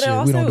 all that but shit.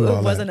 Also, we don't do all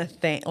it wasn't that. A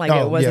thing. Like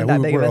it wasn't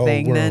that big of a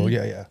thing then.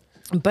 Yeah.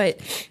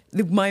 But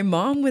my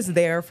mom was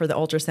there for the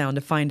ultrasound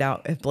to find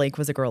out if Blake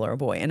was a girl or a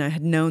boy. And I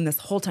had known this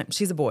whole time,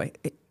 she's a boy.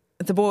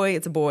 It's a boy.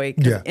 It's a boy.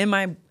 Yeah. In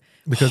my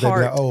because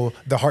heart, they'd be like, oh,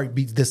 the heart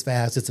beats this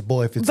fast. It's a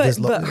boy. If it's this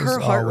low. But her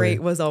heart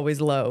rate was always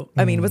low.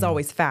 I mean, it was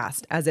always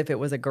fast, as if it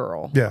was a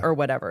girl or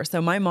whatever.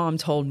 So my mom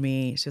told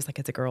me, she was like,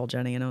 it's a girl,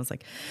 Jenni. And I was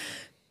like,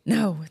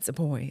 no, it's a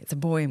boy. It's a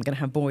boy. I'm going to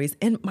have boys.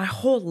 And my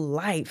whole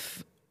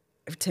life,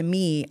 to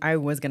me, I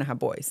was going to have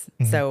boys.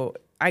 So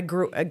I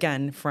grew,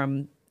 again,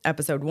 from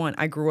episode 1,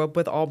 I grew up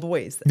with all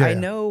boys. Yeah.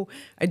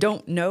 I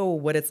don't know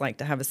what it's like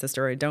to have a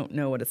sister. I don't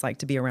know what it's like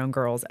to be around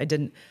girls. I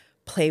didn't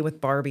play with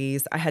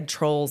Barbies. I had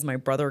trolls. My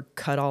brother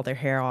cut all their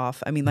hair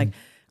off. I mean, like,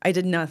 I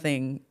did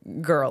nothing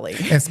girly.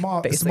 And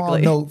small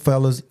note,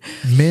 fellas,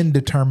 men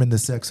determine the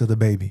sex of the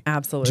baby.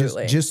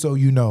 Absolutely. Just so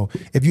you know,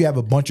 if you have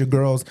a bunch of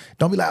girls,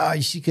 don't be like,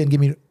 oh, she couldn't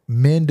give me.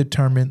 Men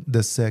determine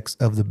the sex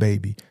of the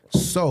baby.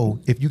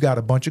 So if you got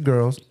a bunch of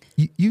girls,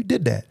 you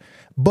did that.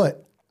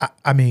 But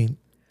I mean,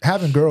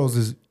 having girls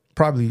is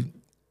probably,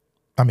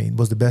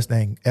 was the best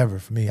thing ever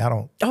for me. I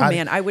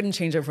wouldn't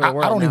change it for the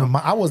world. I don't even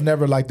mind. I was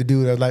never like the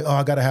dude that's like, oh,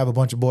 I got to have a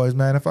bunch of boys,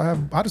 man.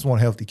 I just want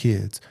healthy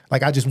kids.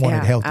 Like, I just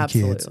wanted healthy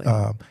kids.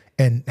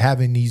 And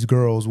having these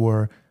girls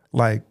were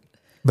like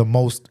the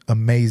most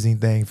amazing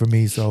thing for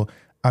me. So,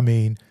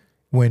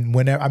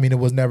 whenever, it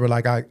was never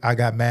like I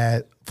got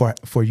mad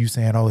for you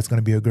saying, oh, it's going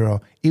to be a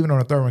girl. Even on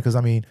the third one, because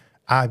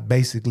I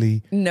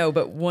basically. No,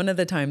 but one of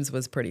the times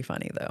was pretty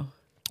funny though.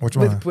 Which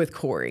one? With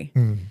Corey.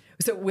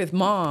 So with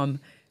Mom,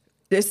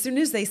 as soon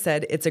as they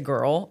said it's a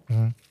girl,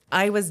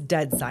 I was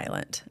dead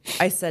silent.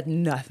 I said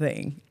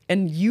nothing.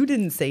 And you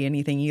didn't say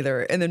anything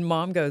either. And then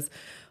Mom goes,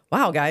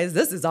 wow, guys,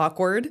 this is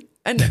awkward.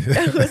 And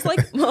I was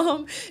like,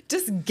 Mom,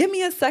 just give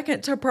me a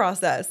second to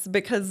process,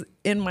 because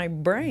in my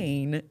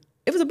brain,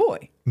 it was a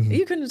boy.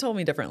 You couldn't have told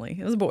me differently.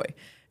 It was a boy.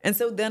 And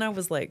so then I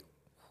was like,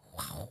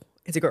 wow,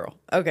 it's a girl.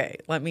 Okay,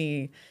 let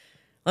me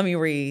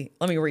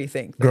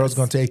rethink. Girls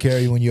gonna take care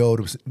of you when you're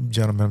older,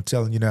 gentlemen. I'm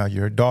telling you now,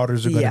 your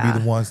daughters are gonna be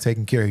the ones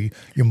taking care of you.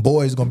 Your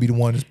boys are gonna be the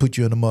ones that put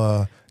you in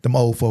them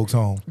old folks'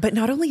 home. But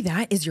not only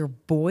that, is your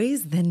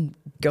boys then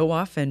go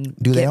off and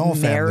do get their own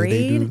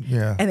married,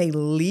 family. And they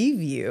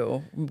leave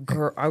you.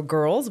 Our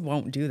girls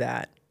won't do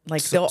that.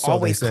 Like they'll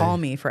always call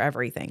me for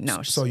everything.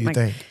 No, so you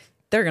think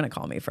they're gonna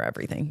call me for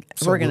everything?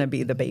 So we're gonna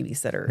be the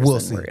babysitters.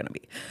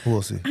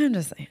 We'll see. I'm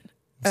just saying.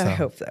 I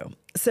hope so.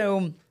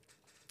 So.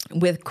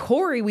 With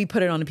Corey, we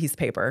put it on a piece of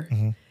paper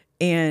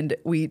and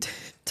we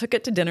took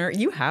it to dinner.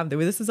 You have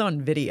this is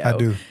on video. I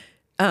do.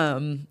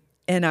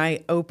 And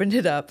I opened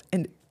it up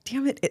and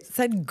damn it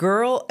said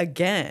girl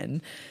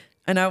again.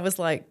 And I was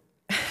like,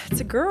 it's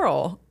a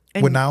girl.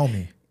 And with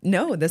Naomi.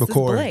 No, this is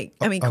Corey.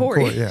 Blake.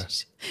 Corey. Corey, yeah.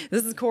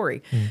 This is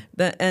Corey.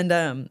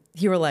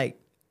 You were like,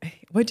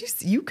 what'd you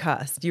see? You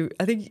cussed. In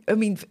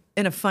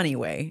a funny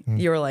way.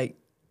 You were like,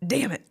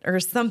 damn it, or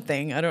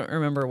something. I don't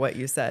remember what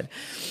you said.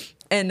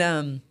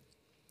 And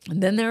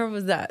then there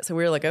was that. So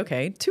we were like,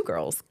 okay, 2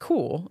 girls.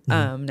 Cool.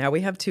 Now we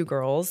have 2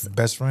 girls.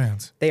 Best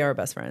friends. They are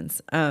best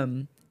friends.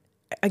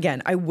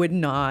 Again, I would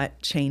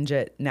not change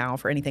it now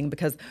for anything,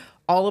 because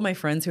all of my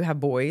friends who have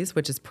boys,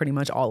 which is pretty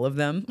much all of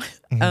them,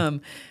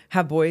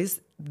 have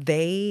boys.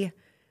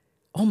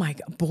 Oh my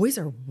God, boys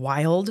are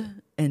wild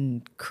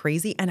and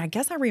crazy. And I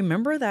guess I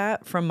remember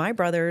that from my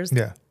brothers.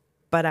 Yeah.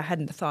 But I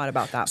hadn't thought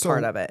about that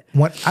part of it.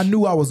 When I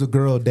knew I was a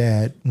girl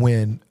dad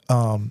when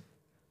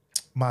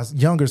my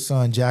younger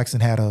son Jackson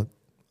had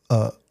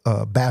a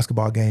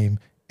basketball game,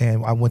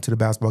 and I went to the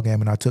basketball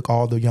game, and I took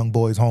all the young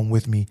boys home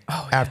with me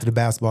after the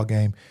basketball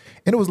game,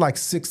 and it was like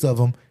 6 of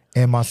them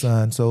and my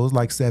son, so it was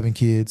like 7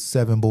 kids,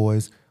 7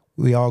 boys.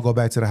 We all go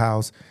back to the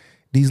house,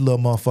 These little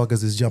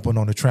motherfuckers is jumping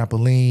on the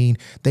trampoline.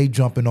 They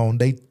jumping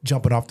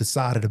off the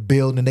side of the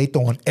building. They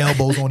throwing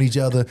elbows on each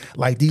other.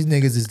 Like these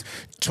niggas is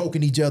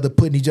choking each other,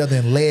 putting each other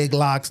in leg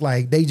locks.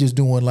 Like they just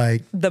doing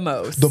like the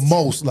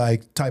most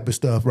like type of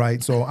stuff,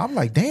 right? So I'm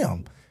like,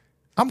 damn,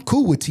 I'm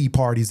cool with tea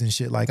parties and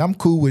shit. Like I'm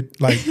cool with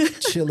like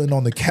chilling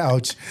on the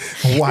couch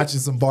and watching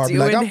some Barbie.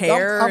 Doing Like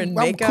and I'm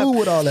makeup. cool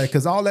with all that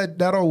because all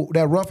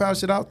that roughhouse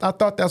shit. I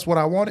thought that's what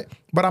I wanted,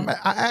 but I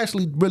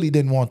actually really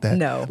didn't want that.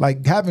 No.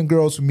 Like having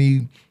girls for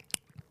me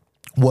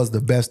was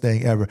the best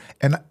thing ever.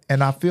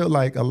 And I feel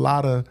like a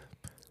lot of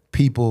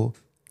people,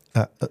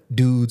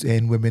 dudes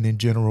and women in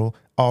general,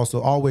 also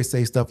always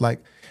say stuff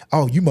like,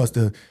 oh, you must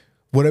have,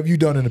 whatever you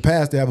done in the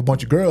past to have a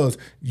bunch of girls,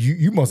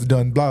 you must have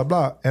done blah,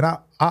 blah. And I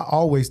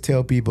always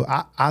tell people,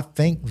 I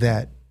think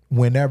that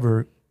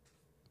whenever,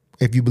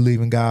 if you believe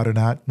in God or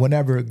not,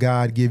 whenever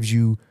God gives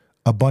you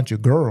a bunch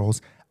of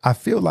girls, I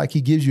feel like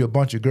he gives you a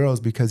bunch of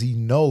girls because he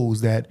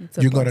knows that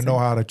you're going to know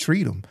how to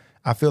treat them.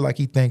 I feel like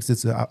he thinks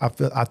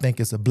I think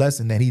it's a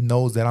blessing that he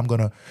knows that I'm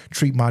going to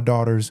treat my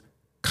daughters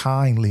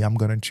kindly. I'm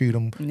going to treat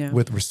them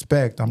with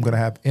respect. I'm going to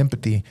have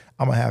empathy.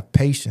 I'm going to have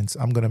patience.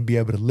 I'm going to be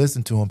able to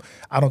listen to them.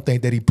 I don't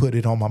think that he put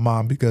it on my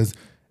mom because,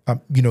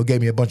 gave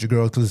me a bunch of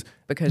girls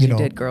because you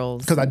did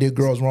girls. Because I did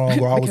girls wrong,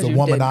 or I was a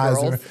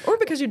womanizer, or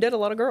because you did a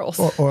lot of girls,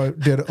 or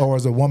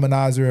was a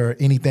womanizer or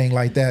anything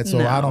like that.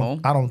 So I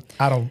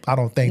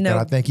don't think that.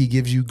 I think he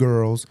gives you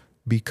girls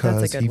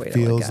because he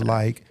feels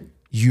like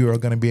you are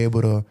going to be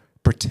able to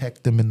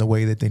protect them in the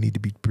way that they need to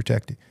be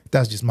protected.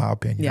 That's just my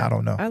opinion. Yeah, I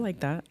don't know. I like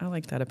that. I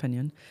like that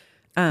opinion.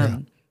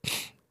 I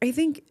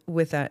think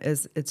with that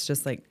it's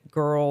just like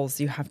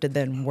girls, you have to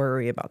then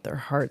worry about their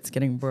hearts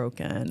getting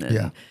broken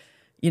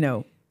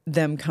and,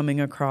 them coming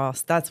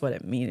across. That's what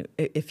it means.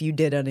 If you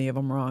did any of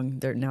them wrong,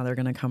 they're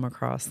going to come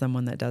across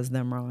someone that does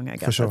them wrong. I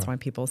guess that's why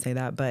people say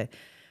that. But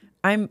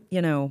I'm,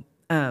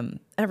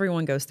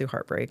 everyone goes through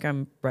heartbreak.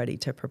 I'm ready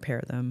to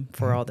prepare them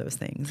for all those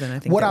things. And I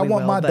think I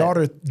want my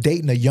daughter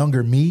dating a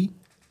younger me?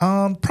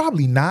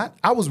 Probably not.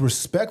 I was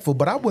respectful,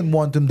 but I wouldn't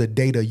want them to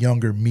date a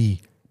younger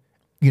me,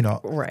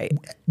 right.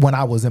 when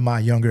I was in my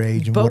younger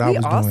age and what I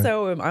was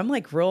doing. I'm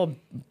like real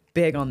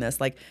big on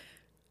this. Like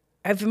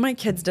if my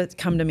kids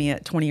come to me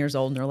at 20 years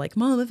old and they're like,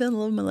 Mom, I fell in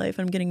love with my life,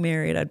 I'm getting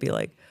married, I'd be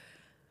like,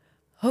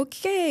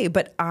 okay.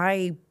 But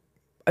I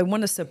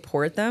want to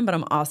support them,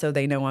 but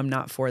they know I'm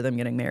not for them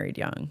getting married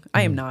young.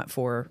 I am not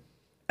for,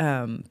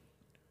 I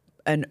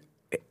know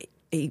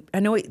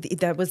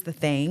that was the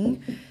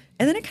thing.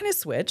 And then it kind of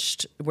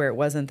switched where it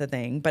wasn't the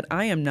thing, but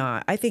I am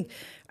not. I think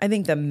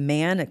the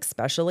man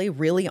especially,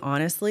 really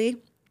honestly,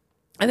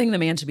 I think the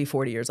man should be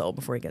 40 years old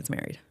before he gets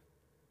married.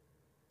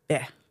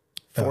 Yeah.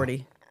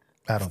 40.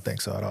 I don't think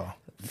so at all.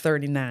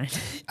 39.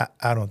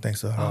 I don't think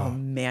so at all. Oh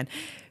man.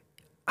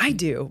 I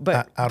do,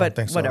 but I don't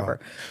think so whatever.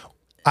 At all.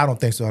 I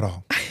don't think so at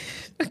all.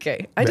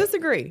 Okay. I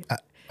disagree.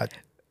 I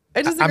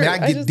disagree. I mean,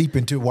 I get deep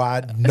into why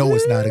I know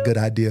it's not a good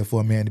idea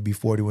for a man to be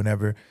 40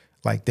 whenever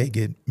like they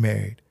get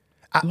married.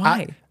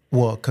 Why?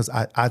 Well, because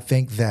I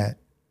think that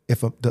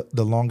if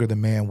the longer the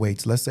man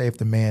waits, let's say if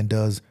the man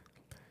does.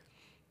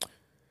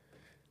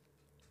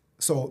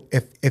 So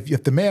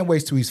if the man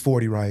waits till he's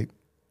 40, right?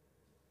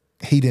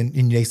 He didn't,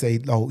 and they say,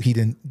 oh, he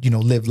didn't,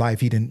 live life.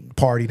 He didn't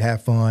party,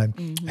 have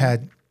fun,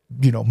 had,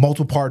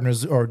 multiple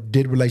partners or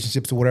did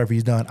relationships or whatever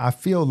he's done. I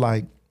feel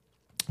like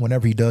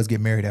whenever he does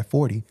get married at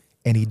 40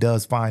 and he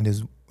does find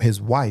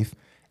his wife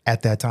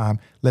at that time,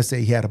 let's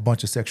say he had a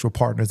bunch of sexual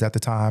partners at the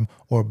time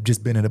or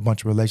just been in a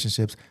bunch of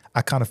relationships,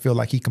 I kind of feel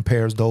like he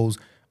compares those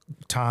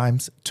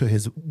times to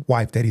his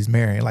wife that he's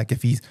marrying. Like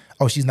if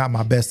she's not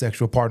my best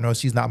sexual partner, or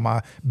she's not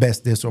my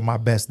best this or my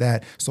best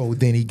that. So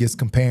then he gets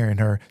comparing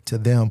her to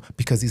them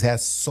because he's had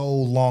so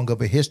long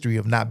of a history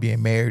of not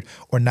being married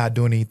or not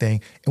doing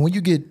anything. And when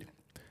you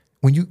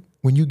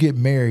get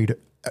married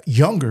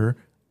younger,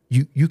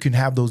 you can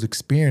have those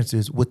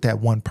experiences with that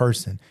one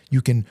person.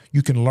 You can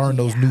learn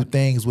those new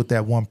things with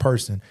that one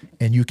person,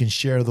 and you can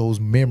share those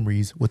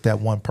memories with that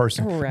one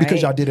person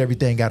because y'all did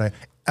everything at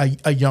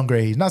a younger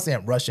age. Not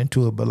saying rush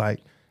into it, but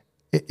like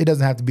it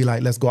doesn't have to be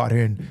like let's go out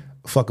here and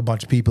fuck a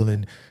bunch of people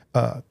and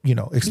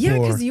explore. Yeah,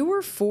 because you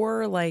were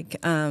for like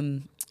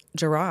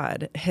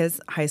Gerard,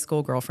 his high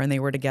school girlfriend. They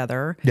were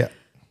together. Yeah.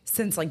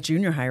 Since like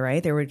junior high,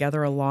 right? They were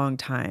together a long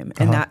time,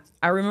 and that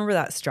I remember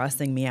that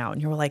stressing me out.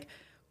 And you were like,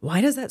 why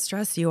does that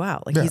stress you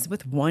out? Like he's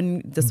with one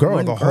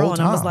girl, the whole and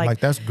time. I was like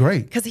that's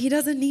great because he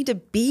doesn't need to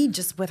be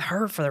just with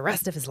her for the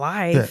rest of his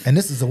life. Yeah. And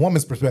this is a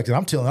woman's perspective.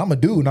 I'm a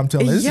dude, and I'm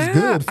telling this is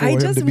good for him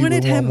to be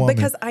with one woman.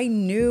 Because I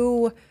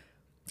knew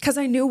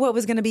what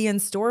was going to be in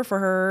store for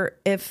her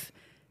if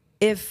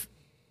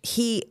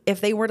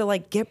they were to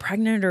like get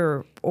pregnant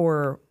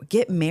or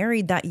get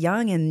married that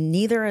young, and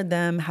neither of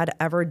them had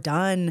ever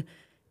done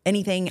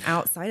anything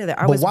outside of that.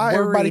 I was worried.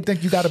 Everybody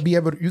think you got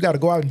to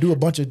go out and do a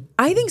bunch of.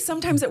 I think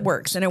sometimes it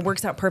works and it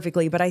works out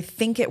perfectly, but I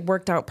think it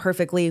worked out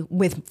perfectly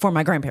for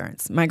my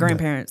grandparents. My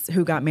grandparents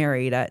who got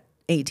married at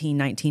 18,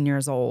 19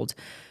 years old,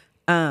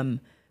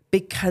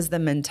 because the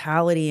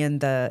mentality and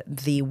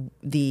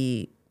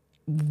the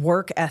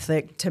work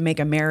ethic to make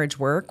a marriage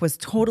work was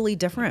totally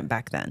different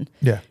back then.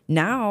 Yeah.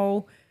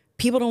 Now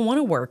people don't want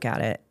to work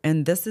at it.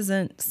 And this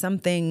doesn't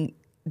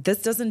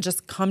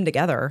just come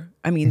together.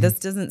 I mean,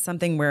 this isn't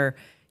something where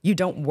you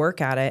don't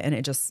work at it and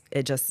it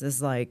just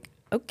is like,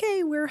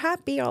 okay, we're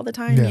happy all the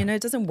time. Yeah. You know,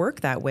 it doesn't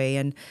work that way.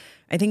 And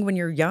I think when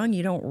you're young,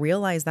 you don't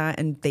realize that,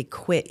 and they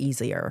quit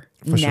easier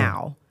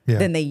now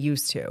than they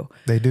used to.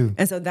 They do.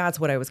 And so that's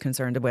what I was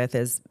concerned with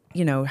is,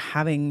 you know,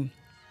 having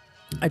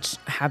a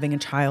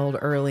child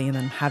early and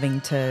then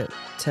having to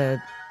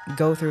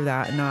go through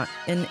that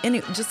and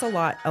it, just a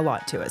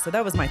lot to it. So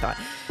that was my thought.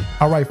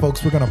 All right,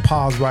 folks, we're going to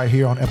pause right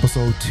here on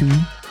episode 2.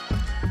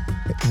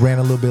 It ran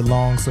a little bit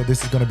long, so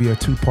this is going to be a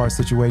 2-part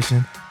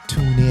situation.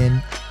 Tune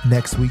in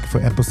next week for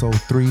episode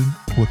 3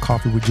 with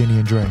Coffee with Jenni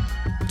and Dre.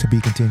 To be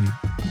continued.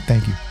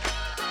 Thank you.